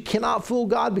 but you cannot fool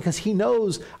God because he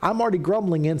knows I'm already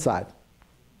grumbling inside.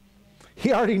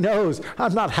 He already knows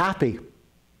I'm not happy.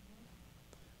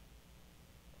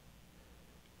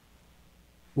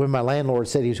 When my landlord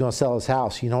said he was going to sell his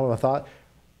house, you know what I thought?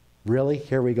 Really?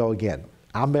 Here we go again.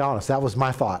 I'll be honest, that was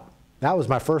my thought. That was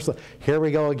my first thought. Here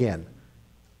we go again.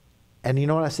 And you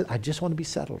know what I said? I just want to be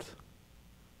settled.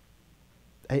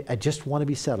 I just want to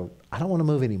be settled. I don't want to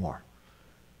move anymore.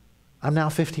 I'm now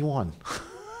 51.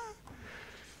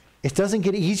 It doesn't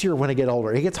get easier when I get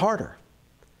older. It gets harder.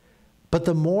 But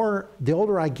the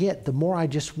older I get, the more I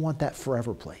just want that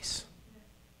forever place.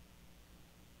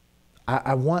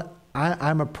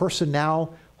 I'm a person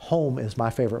now, home is my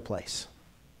favorite place.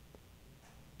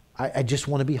 I just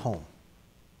want to be home.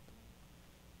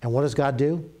 And what does God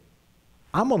do?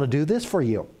 I'm going to do this for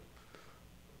you.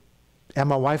 And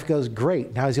my wife goes,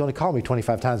 great. Now he's going to call me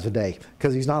 25 times a day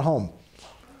because he's not home.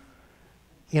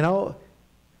 You know,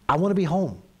 I want to be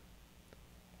home.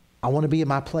 I want to be in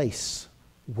my place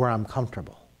where I'm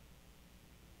comfortable.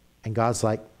 And God's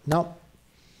like, nope,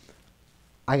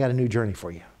 I got a new journey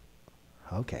for you.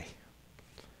 Okay.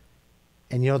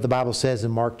 And you know what the Bible says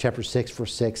in Mark chapter 6,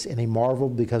 verse 6? And he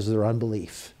marveled because of their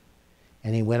unbelief.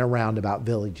 And he went around about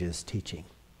villages teaching.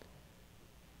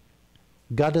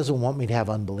 God doesn't want me to have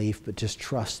unbelief, but just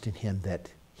trust in him that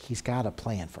he's got a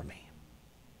plan for me.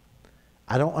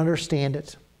 I don't understand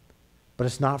it, but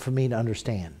it's not for me to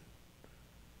understand,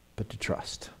 but to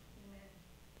trust. Amen.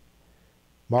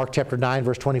 Mark chapter 9,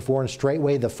 verse 24, and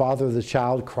straightway the father of the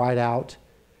child cried out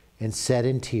and said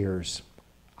in tears,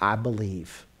 I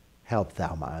believe, help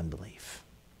thou my unbelief.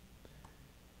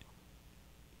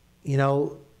 You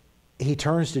know, he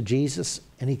turns to Jesus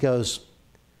and he goes,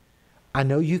 I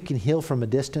know you can heal from a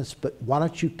distance, but why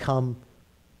don't you come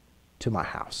to my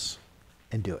house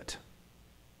and do it?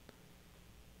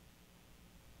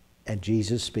 And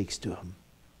Jesus speaks to him,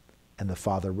 and the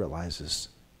father realizes,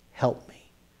 help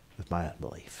me with my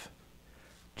unbelief.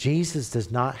 Jesus does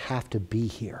not have to be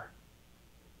here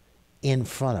in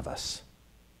front of us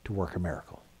to work a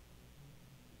miracle.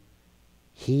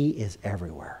 He is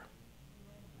everywhere.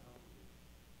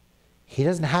 He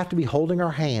doesn't have to be holding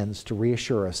our hands to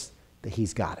reassure us that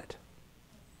he's got it.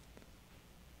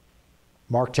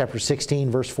 Mark chapter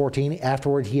 16, verse 14,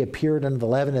 afterward he appeared unto the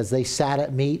 11 as they sat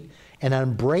at meat and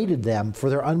upbraided them for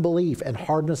their unbelief and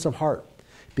hardness of heart,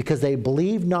 because they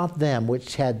believed not them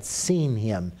which had seen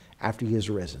him after he was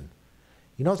risen.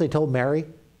 You know what they told Mary?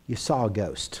 You saw a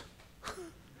ghost.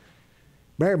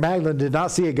 Mary Magdalene did not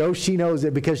see a ghost. She knows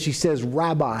it because she says,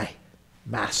 Rabbi,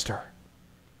 Master.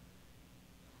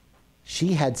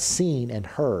 She had seen and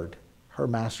heard her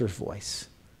master's voice.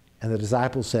 And the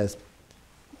disciple says,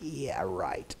 yeah,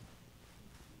 right.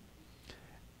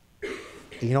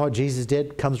 You know what Jesus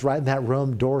did? Comes right in that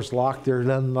room, doors locked, they're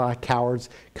none like cowards,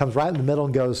 comes right in the middle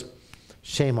and goes,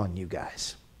 shame on you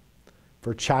guys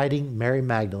for chiding Mary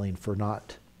Magdalene for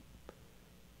not,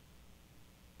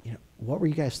 you know, what were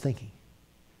you guys thinking?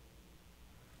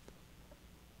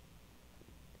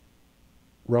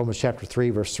 Romans chapter 3,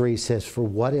 verse 3 says, for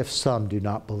what if some do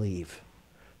not believe?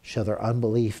 Shall their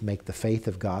unbelief make the faith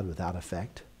of God without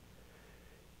effect?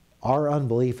 Our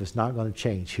unbelief is not going to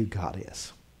change who God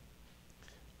is.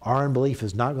 Our unbelief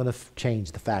is not going to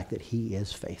change the fact that he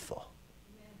is faithful.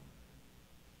 Amen.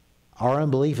 Our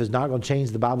unbelief is not going to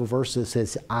change the Bible verse that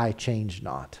says, I change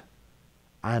not.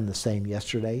 I am the same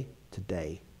yesterday,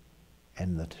 today,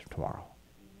 and tomorrow.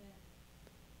 Amen.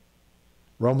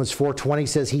 Romans 4:20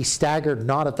 says, he staggered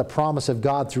not at the promise of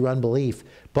God through unbelief,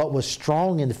 but was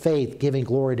strong in faith, giving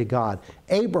glory to God.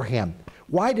 Abraham.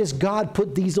 Why does God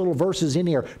put these little verses in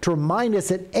here? To remind us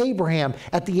that Abraham,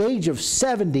 at the age of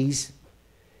 70s,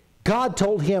 God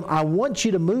told him, I want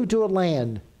you to move to a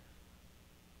land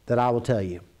that I will tell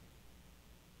you.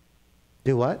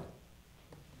 Do what?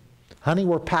 Honey,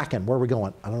 we're packing. Where are we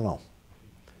going? I don't know.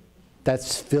 That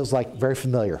feels like very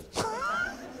familiar.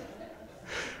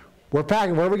 We're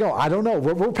packing. Where are we going? I don't know.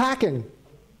 We're packing.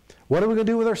 What are we going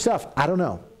to do with our stuff? I don't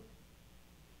know.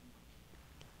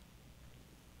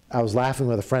 I was laughing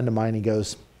with a friend of mine. He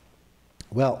goes,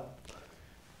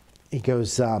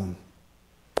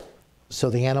 so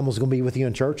the animal's going to be with you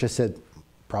in church? I said,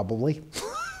 probably.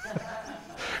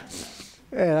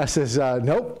 And I says,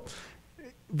 nope.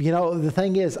 You know, the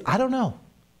thing is, I don't know.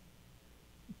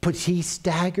 But he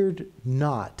staggered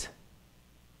not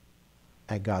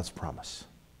at God's promise.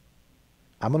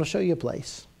 I'm going to show you a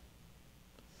place.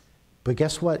 But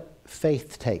guess what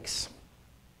faith takes?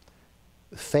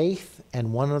 Faith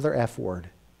and one other F word,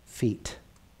 feet.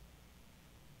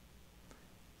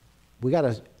 We got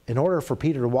to, in order for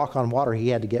Peter to walk on water, he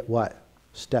had to get what?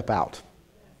 Step out.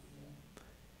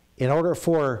 In order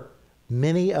for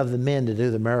many of the men to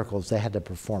do the miracles, they had to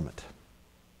perform it.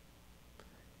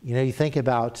 You know, you think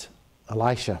about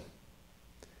Elisha.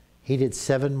 He did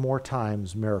 7 more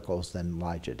times miracles than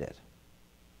Elijah did.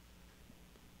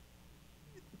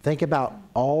 Think about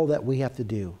all that we have to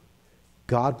do.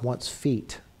 God wants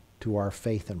feet to our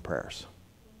faith and prayers.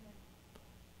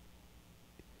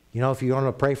 You know, if you're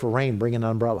going to pray for rain, bring an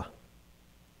umbrella.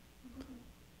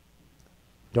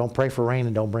 Don't pray for rain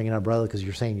and don't bring an umbrella because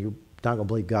you're saying you're not going to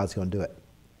believe God's going to do it.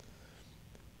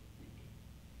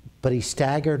 But he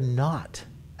staggered not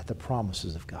at the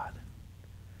promises of God.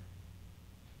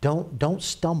 Don't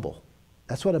stumble.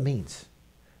 That's what it means.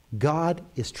 God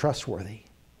is trustworthy.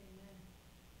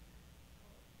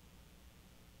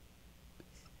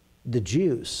 The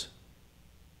Jews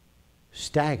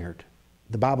staggered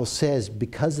the Bible says,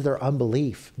 because of their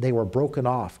unbelief, they were broken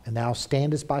off, and now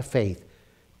standest by faith.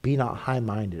 Be not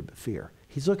high-minded, but fear.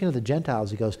 He's looking at the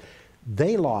Gentiles. He goes,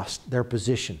 they lost their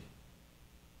position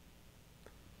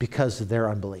because of their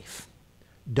unbelief.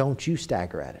 Don't you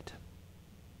stagger at it.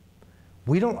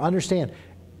 We don't understand.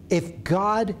 If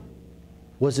God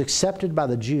was accepted by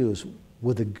the Jews,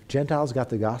 would the Gentiles got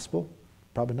the gospel?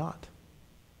 Probably not.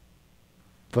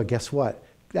 But guess what?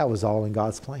 That was all in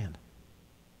God's plan.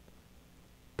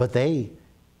 But do you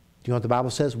know what the Bible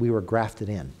says? We were grafted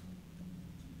in.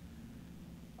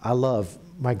 I love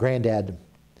my granddad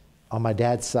on my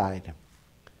dad's side.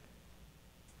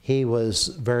 He was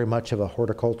very much of a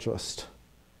horticulturist,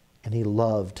 and he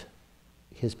loved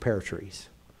his pear trees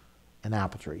and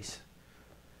apple trees.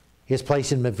 His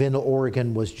place in McVinnell,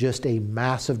 Oregon was just a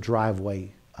massive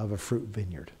driveway of a fruit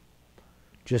vineyard.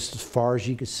 Just as far as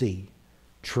you could see,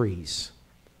 trees.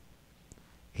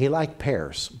 He liked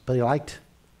pears, but he liked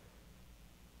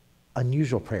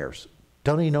unusual pears.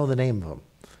 Don't even know the name of them.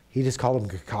 He just called them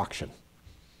concoction.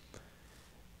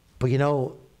 But you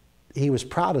know, he was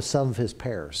proud of some of his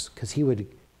pears because he would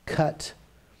cut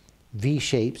V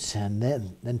shapes and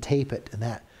then tape it and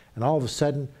that. And all of a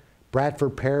sudden,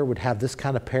 Bradford pear would have this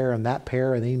kind of pear and that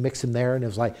pear, and then he'd mix them there, and it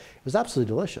was absolutely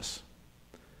delicious.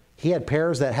 He had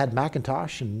pears that had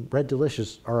Macintosh and Red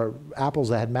Delicious, or apples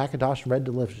that had Macintosh and Red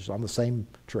Delicious on the same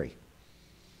tree.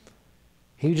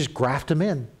 He would just graft them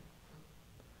in.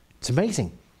 It's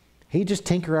amazing. He'd just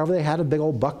tinker over there, had a big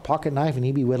old buck pocket knife, and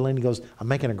he'd be whittling. He goes, I'm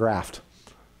making a graft.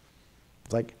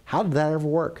 It's like, how did that ever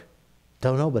work?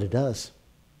 Don't know, but it does.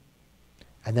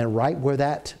 And then right where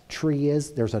that tree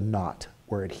is, there's a knot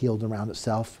where it healed around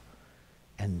itself.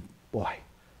 And boy,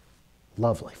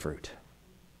 lovely fruit.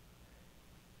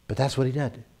 But that's what he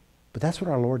did. But that's what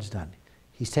our Lord's done.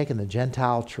 He's taken the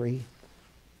Gentile tree,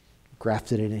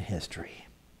 grafted it in his tree.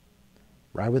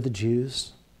 Right with the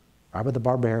Jews, right with the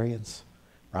barbarians,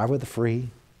 right with the free,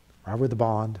 right with the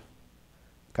bond.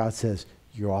 God says,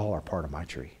 you all are part of my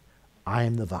tree. I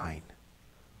am the vine.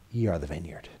 Ye are the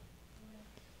vineyard.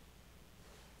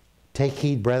 Take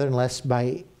heed, brethren,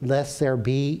 lest there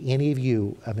be any of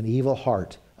you of an evil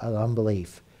heart of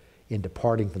unbelief in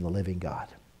departing from the living God.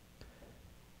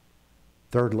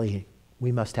 Thirdly,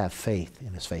 we must have faith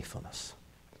in his faithfulness.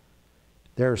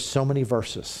 There are so many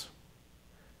verses,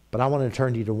 but I want to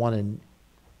turn you to one in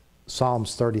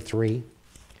Psalms 33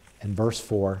 and verse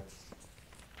 4.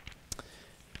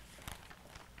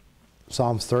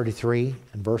 Psalms 33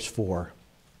 and verse 4.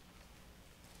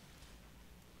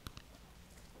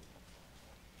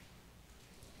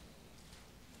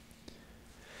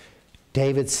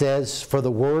 David says, for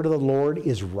the word of the Lord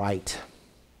is right,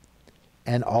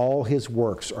 and all his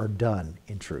works are done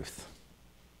in truth.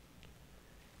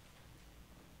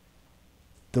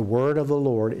 The word of the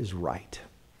Lord is right,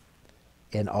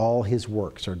 and all his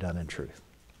works are done in truth.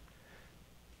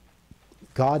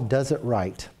 God does it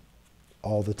right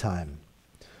all the time.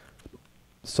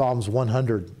 Psalms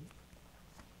 100,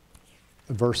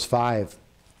 verse 5.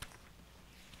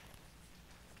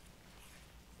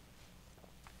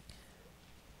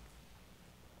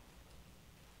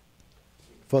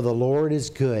 For the Lord is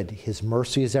good, his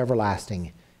mercy is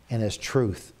everlasting, and his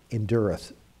truth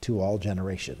endureth to all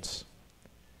generations.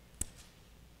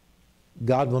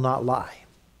 God will not lie.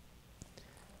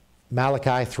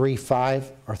 Malachi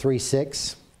 3:5 or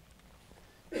 3:6.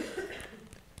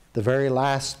 The very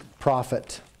last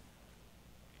prophet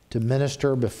to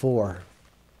minister before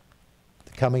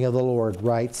the coming of the Lord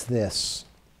writes this.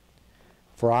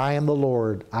 For I am the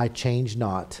Lord, I change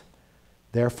not.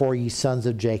 Therefore ye sons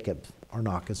of Jacob are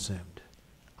not consumed.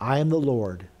 I am the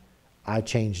Lord, I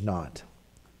change not.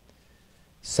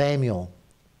 Samuel,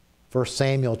 1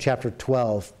 Samuel chapter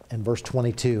 12 and verse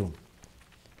 22.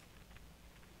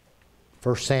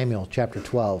 1 Samuel chapter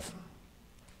 12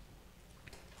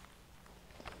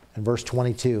 and verse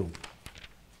 22.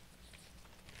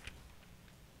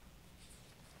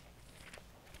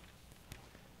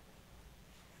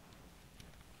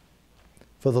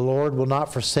 For the Lord will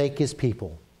not forsake his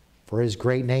people for his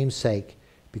great name's sake,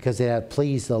 because it hath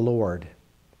pleased the Lord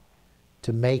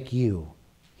to make you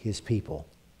his people.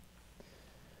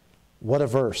 What a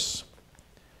verse.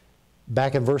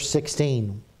 Back in verse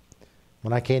 16,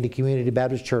 when I came to Community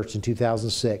Baptist Church in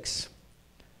 2006,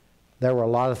 there were a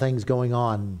lot of things going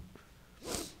on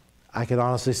I can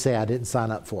honestly say I didn't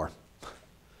sign up for.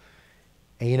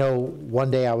 And you know,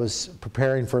 one day I was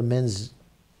preparing for a men's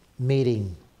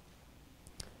meeting,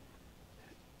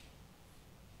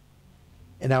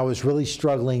 and I was really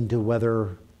struggling to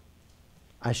whether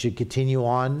I should continue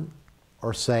on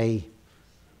or say,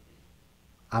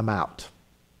 I'm out.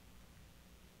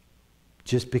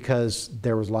 just because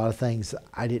there was a lot of things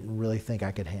I didn't really think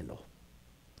I could handle.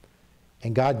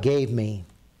 And God gave me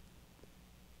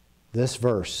this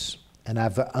verse, and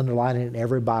I've underlined it in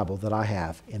every Bible that I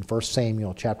have, in 1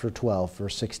 Samuel chapter 12,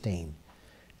 verse 16.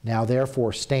 Now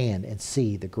therefore stand and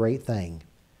see the great thing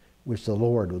which the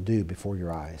Lord will do before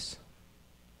your eyes.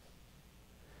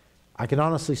 I can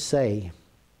honestly say,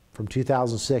 from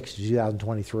 2006 to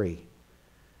 2023,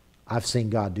 I've seen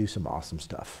God do some awesome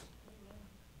stuff.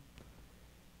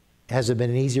 Has it been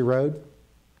an easy road?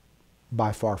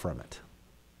 By far from it.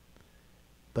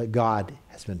 But God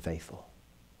has been faithful.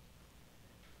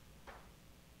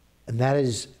 And that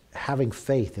is having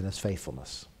faith in His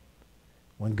faithfulness.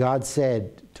 When God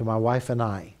said to my wife and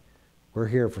I, we're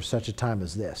here for such a time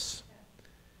as this,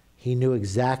 He knew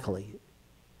exactly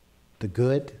the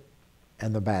good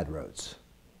and the bad roads.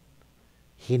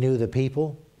 He knew the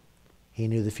people. He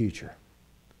knew the future.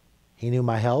 He knew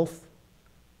my health.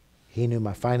 He knew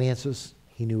my finances.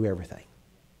 He knew everything.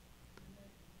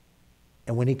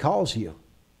 And when He calls you,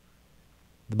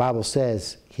 the Bible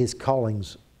says His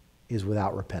callings is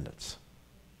without repentance.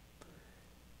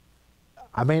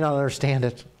 I may not understand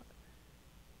it.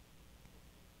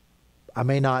 I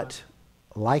may not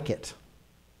like it.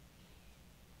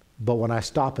 But when I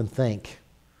stop and think,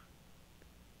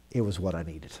 it was what I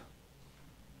needed.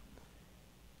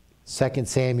 2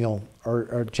 Samuel,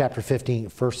 or chapter 15,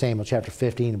 1 Samuel chapter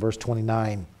 15, verse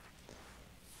 29.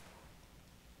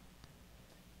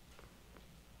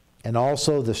 And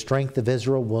also the strength of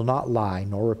Israel will not lie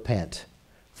nor repent,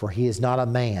 for he is not a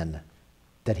man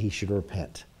that he should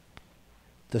repent.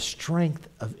 The strength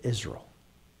of Israel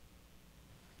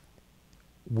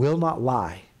will not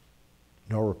lie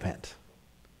nor repent.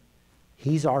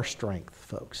 He's our strength,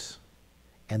 folks.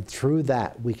 And through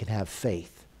that we can have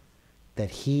faith that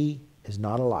He is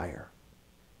not a liar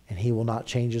and He will not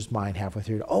change His mind halfway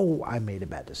through. Oh, I made a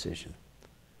bad decision.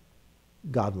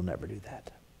 God will never do that.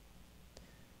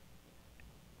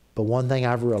 But one thing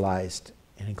I've realized,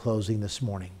 and in closing this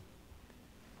morning,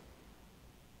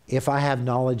 if I have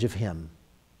knowledge of Him,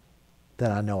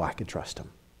 then I know I can trust Him.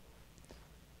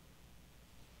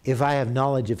 If I have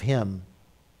knowledge of Him,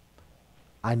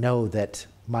 I know that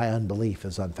my unbelief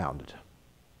is unfounded.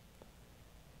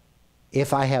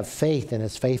 If I have faith in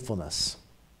His faithfulness,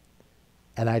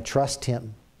 and I trust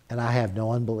Him, and I have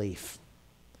no unbelief,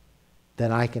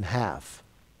 then I can have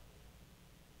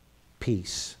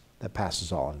peace that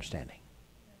passes all understanding.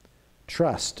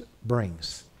 Trust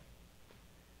brings.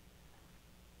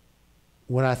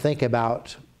 When I think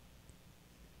about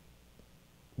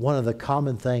one of the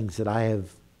common things that I have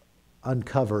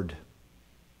uncovered,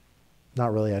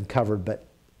 not really uncovered, but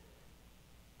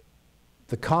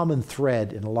the common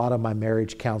thread in a lot of my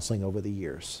marriage counseling over the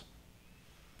years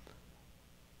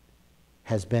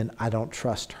has been, I don't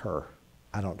trust her.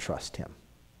 I don't trust him.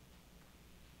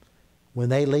 When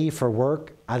they leave for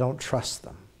work, I don't trust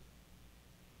them.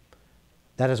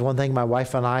 That is one thing my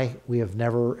wife and I, we have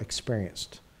never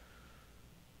experienced.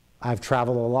 I've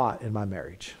traveled a lot in my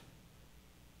marriage.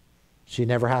 She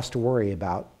never has to worry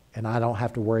about, and I don't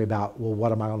have to worry about, well,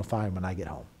 what am I going to find when I get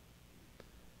home?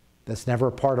 That's never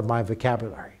a part of my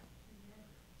vocabulary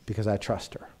because I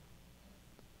trust her.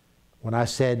 When I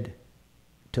said,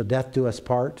 till death do us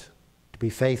part, to be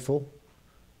faithful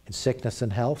in sickness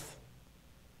and health,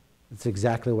 that's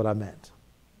exactly what I meant.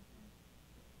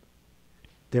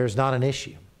 There's not an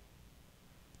issue.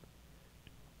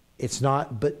 It's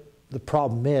not, but the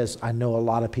problem is, I know a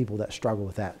lot of people that struggle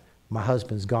with that. My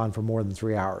husband's gone for more than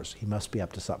 3 hours. He must be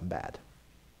up to something bad.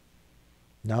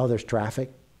 No, there's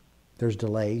traffic. There's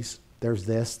delays. There's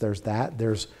this. There's that.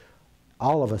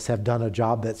 All of us have done a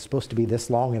job that's supposed to be this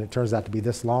long, and it turns out to be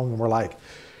this long, and we're like,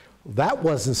 that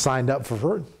wasn't signed up for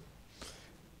her.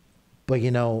 But you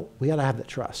know, we got to have that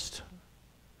trust.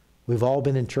 We've all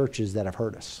been in churches that have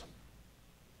hurt us.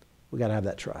 We got to have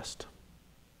that trust.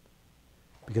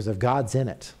 Because if God's in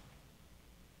it,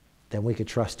 then we could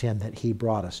trust Him that He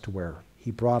brought us to where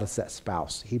He brought us that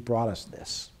spouse. He brought us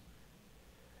this.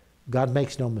 God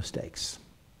makes no mistakes.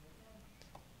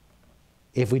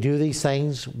 If we do these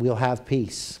things, we'll have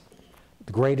peace.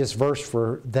 The greatest verse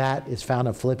for that is found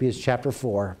in Philippians chapter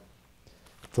 4.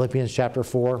 Philippians chapter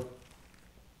 4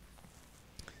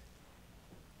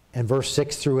 and verse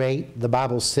 6 through 8, the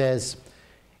Bible says,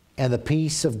 and the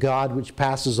peace of God which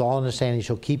passes all understanding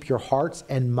shall keep your hearts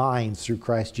and minds through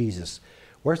Christ Jesus.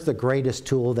 Where's the greatest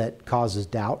tool that causes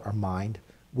doubt? Our mind.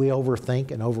 We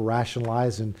overthink and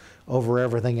over-rationalize and over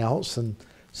everything else. And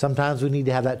sometimes we need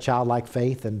to have that childlike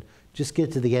faith and just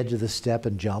get to the edge of the step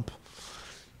and jump.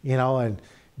 You know, and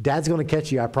Dad's going to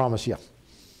catch you, I promise you.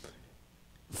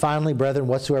 Finally, brethren,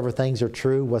 whatsoever things are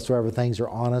true, whatsoever things are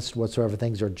honest, whatsoever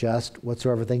things are just,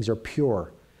 whatsoever things are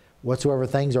pure, whatsoever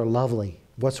things are lovely,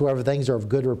 whatsoever things are of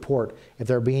good report, if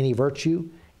there be any virtue,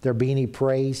 if there be any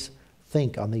praise,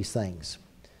 think on these things.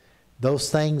 Those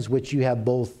things which you have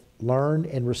both learned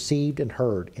and received and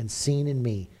heard and seen in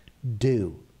me,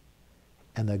 do,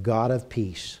 and the God of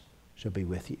peace shall be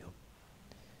with you.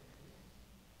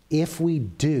 If we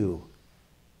do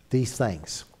these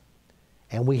things,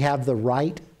 and we have the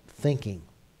right thinking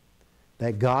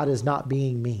that God is not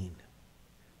being mean,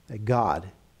 that God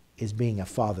is being a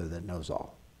Father that knows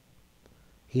all.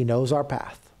 He knows our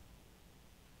path.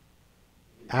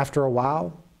 After a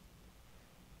while,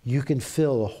 you can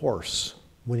feel a horse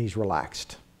when he's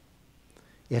relaxed.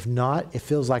 If not, it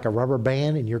feels like a rubber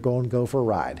band and you're going to go for a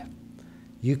ride.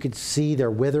 You could see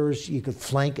their withers, you could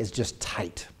flank is just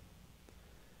tight.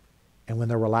 And when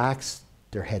they're relaxed,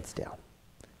 their head's down.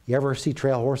 You ever see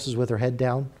trail horses with their head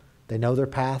down? They know their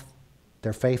path.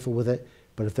 They're faithful with it.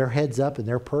 But if their head's up and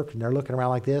they're perked and they're looking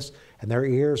around like this and their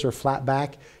ears are flat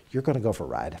back, you're going to go for a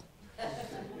ride.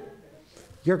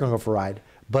 You're going to go for a ride.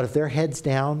 But if their head's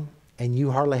down and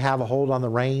you hardly have a hold on the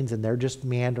reins and they're just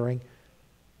meandering,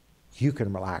 you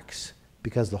can relax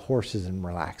because the horse is in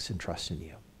relax and trust in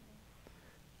you.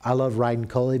 I love riding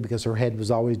Coley because her head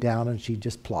was always down and she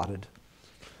just plodded.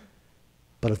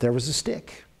 But if there was a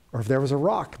stick or if there was a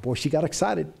rock, boy, she got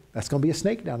excited. That's going to be a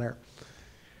snake down there.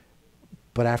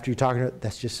 But after you're talking to her,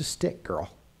 that's just a stick, girl.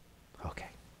 Okay.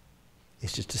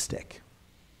 It's just a stick.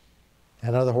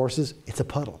 And other horses, it's a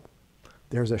puddle.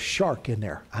 There's a shark in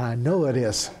there. And I know it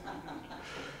is.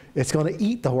 It's going to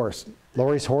eat the horse.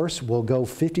 Lori's horse will go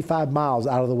 55 miles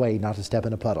out of the way not to step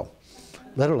in a puddle.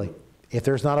 Literally. If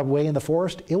there's not a way in the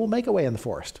forest, it will make a way in the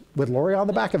forest with Lori on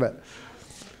the back of it.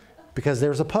 Because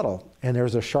there's a puddle and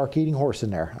there's a shark-eating horse in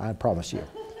there, I promise you.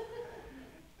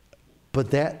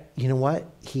 But that, you know what?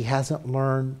 He hasn't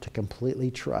learned to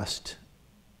completely trust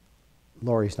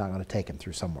Lori's not going to take him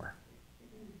through somewhere.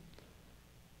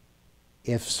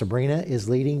 If Sabrina is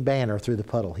leading Banner through the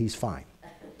puddle, he's fine.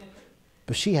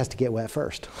 But she has to get wet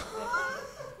first.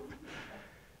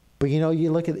 But you know,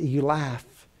 you look at, you laugh,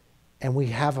 and we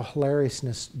have a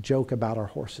hilariousness joke about our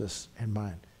horses and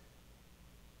mine.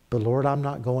 But Lord, I'm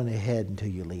not going ahead until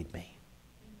you lead me.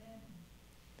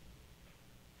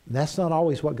 And that's not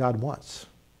always what God wants.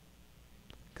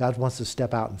 God wants to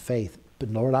step out in faith. But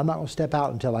Lord, I'm not going to step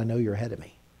out until I know you're ahead of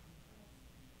me.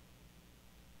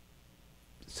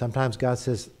 Sometimes God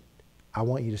says, I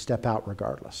want you to step out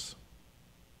regardless.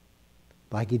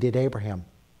 Like he did Abraham.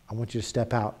 I want you to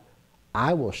step out.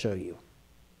 I will show you.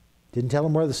 Didn't tell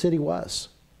him where the city was,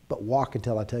 but walk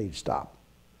until I tell you to stop.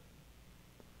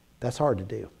 That's hard to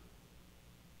do.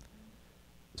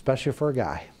 Especially for a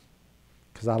guy.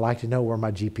 Because I like to know where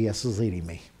my GPS is leading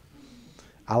me.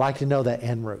 I like to know that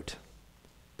end route.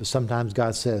 But sometimes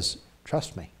God says,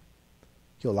 trust me.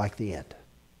 You'll like the end.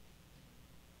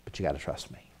 But you got to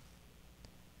trust me.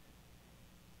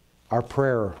 Our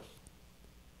prayer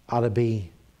ought to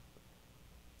be,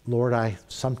 Lord, I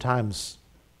sometimes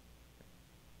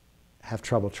have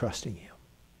trouble trusting you.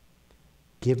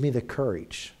 Give me the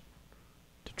courage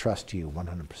to trust you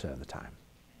 100% of the time.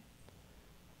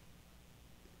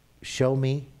 Show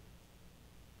me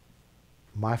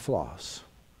my flaws.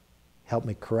 Help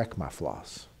me correct my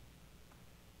flaws.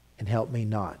 And help me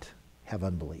not have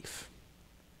unbelief.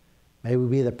 May we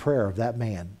be the prayer of that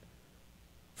man.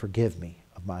 Forgive me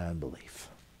of my unbelief.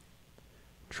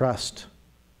 Trust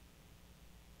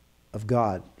of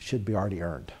God should be already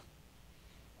earned.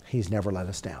 He's never let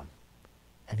us down.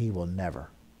 And he will never,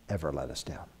 ever let us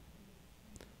down.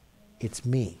 It's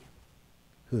me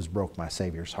who has broke my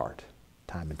Savior's heart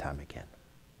time and time again.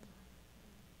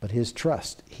 But his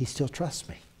trust, he still trusts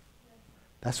me.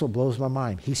 That's what blows my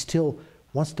mind. He still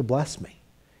wants to bless me.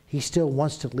 He still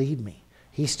wants to lead me.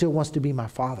 He still wants to be my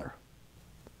Father.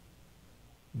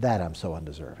 That I'm so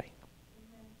undeserving.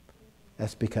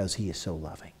 That's because he is so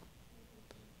loving.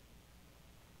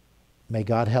 May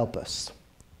God help us.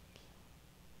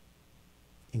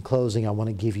 In closing, I want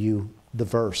to give you the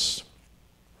verse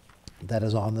that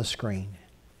is on the screen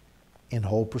in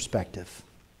whole perspective.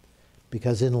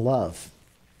 Because in love,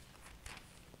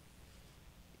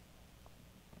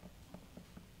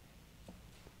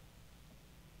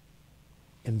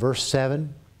 in verse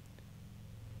 7,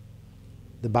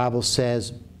 the Bible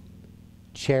says,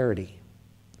 charity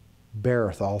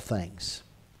beareth all things,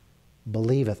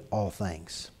 believeth all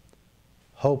things,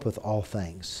 hopeth all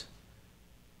things,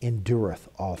 endureth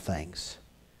all things.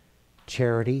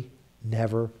 Charity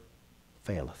never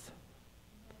faileth.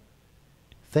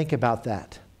 Think about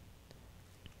that.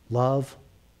 Love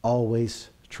always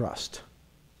trusts.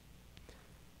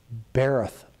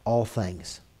 beareth all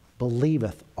things,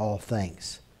 believeth all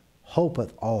things,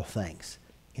 hopeth all things,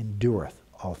 endureth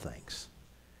all things.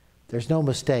 There's no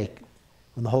mistake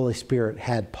when the Holy Spirit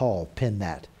had Paul pen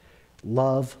that.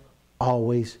 Love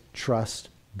always trusts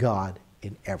God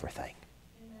in everything.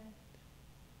 Amen.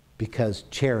 Because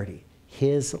charity,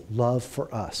 his love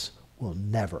for us, will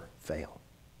never fail.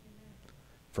 Amen.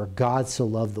 For God so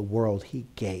loved the world, he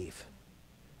gave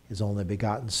his only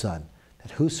begotten Son,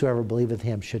 that whosoever believeth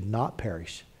him should not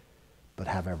perish, but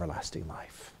have everlasting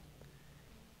life.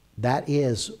 That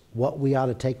is what we ought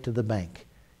to take to the bank.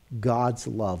 God's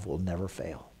love will never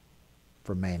fail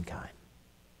for mankind,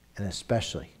 and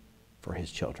especially for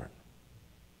his children.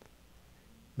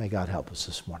 May God help us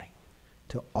this morning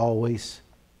to always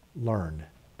learn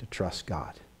to trust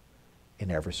God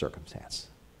in every circumstance.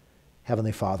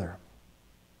 Heavenly Father,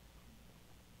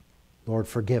 Lord,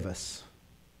 forgive us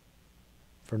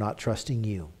for not trusting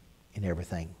you in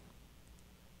everything,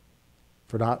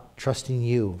 for not trusting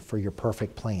you for your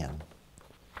perfect plan,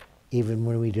 even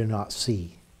when we do not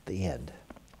see the end.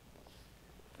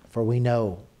 For we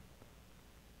know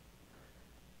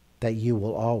that you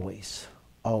will always,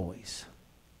 always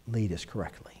lead us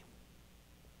correctly.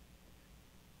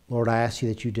 Lord, I ask you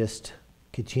that you just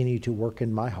continue to work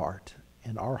in my heart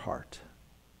and our heart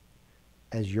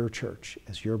as your church,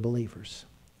 as your believers,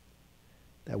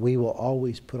 that we will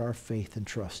always put our faith and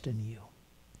trust in you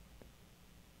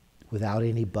without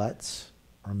any buts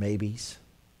or maybes,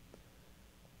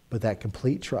 but that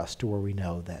complete trust to where we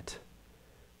know that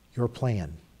your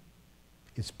plan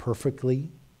is perfectly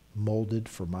molded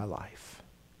for my life.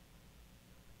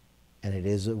 And it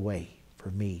is a way for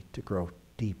me to grow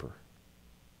deeper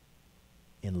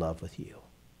in love with you.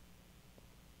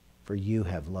 For you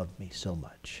have loved me so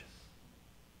much.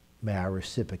 May I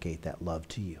reciprocate that love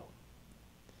to you.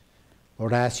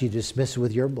 Lord, I ask you to dismiss it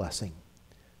with your blessing.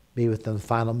 Be with them the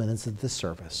final minutes of this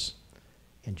service.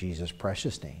 In Jesus'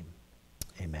 precious name,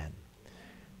 amen.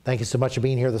 Thank you so much for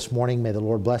being here this morning. May the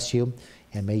Lord bless you,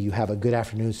 and may you have a good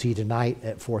afternoon. See you tonight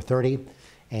at 4:30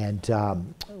 and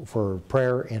for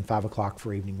prayer, and 5 o'clock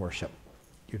for evening worship.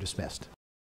 You're dismissed.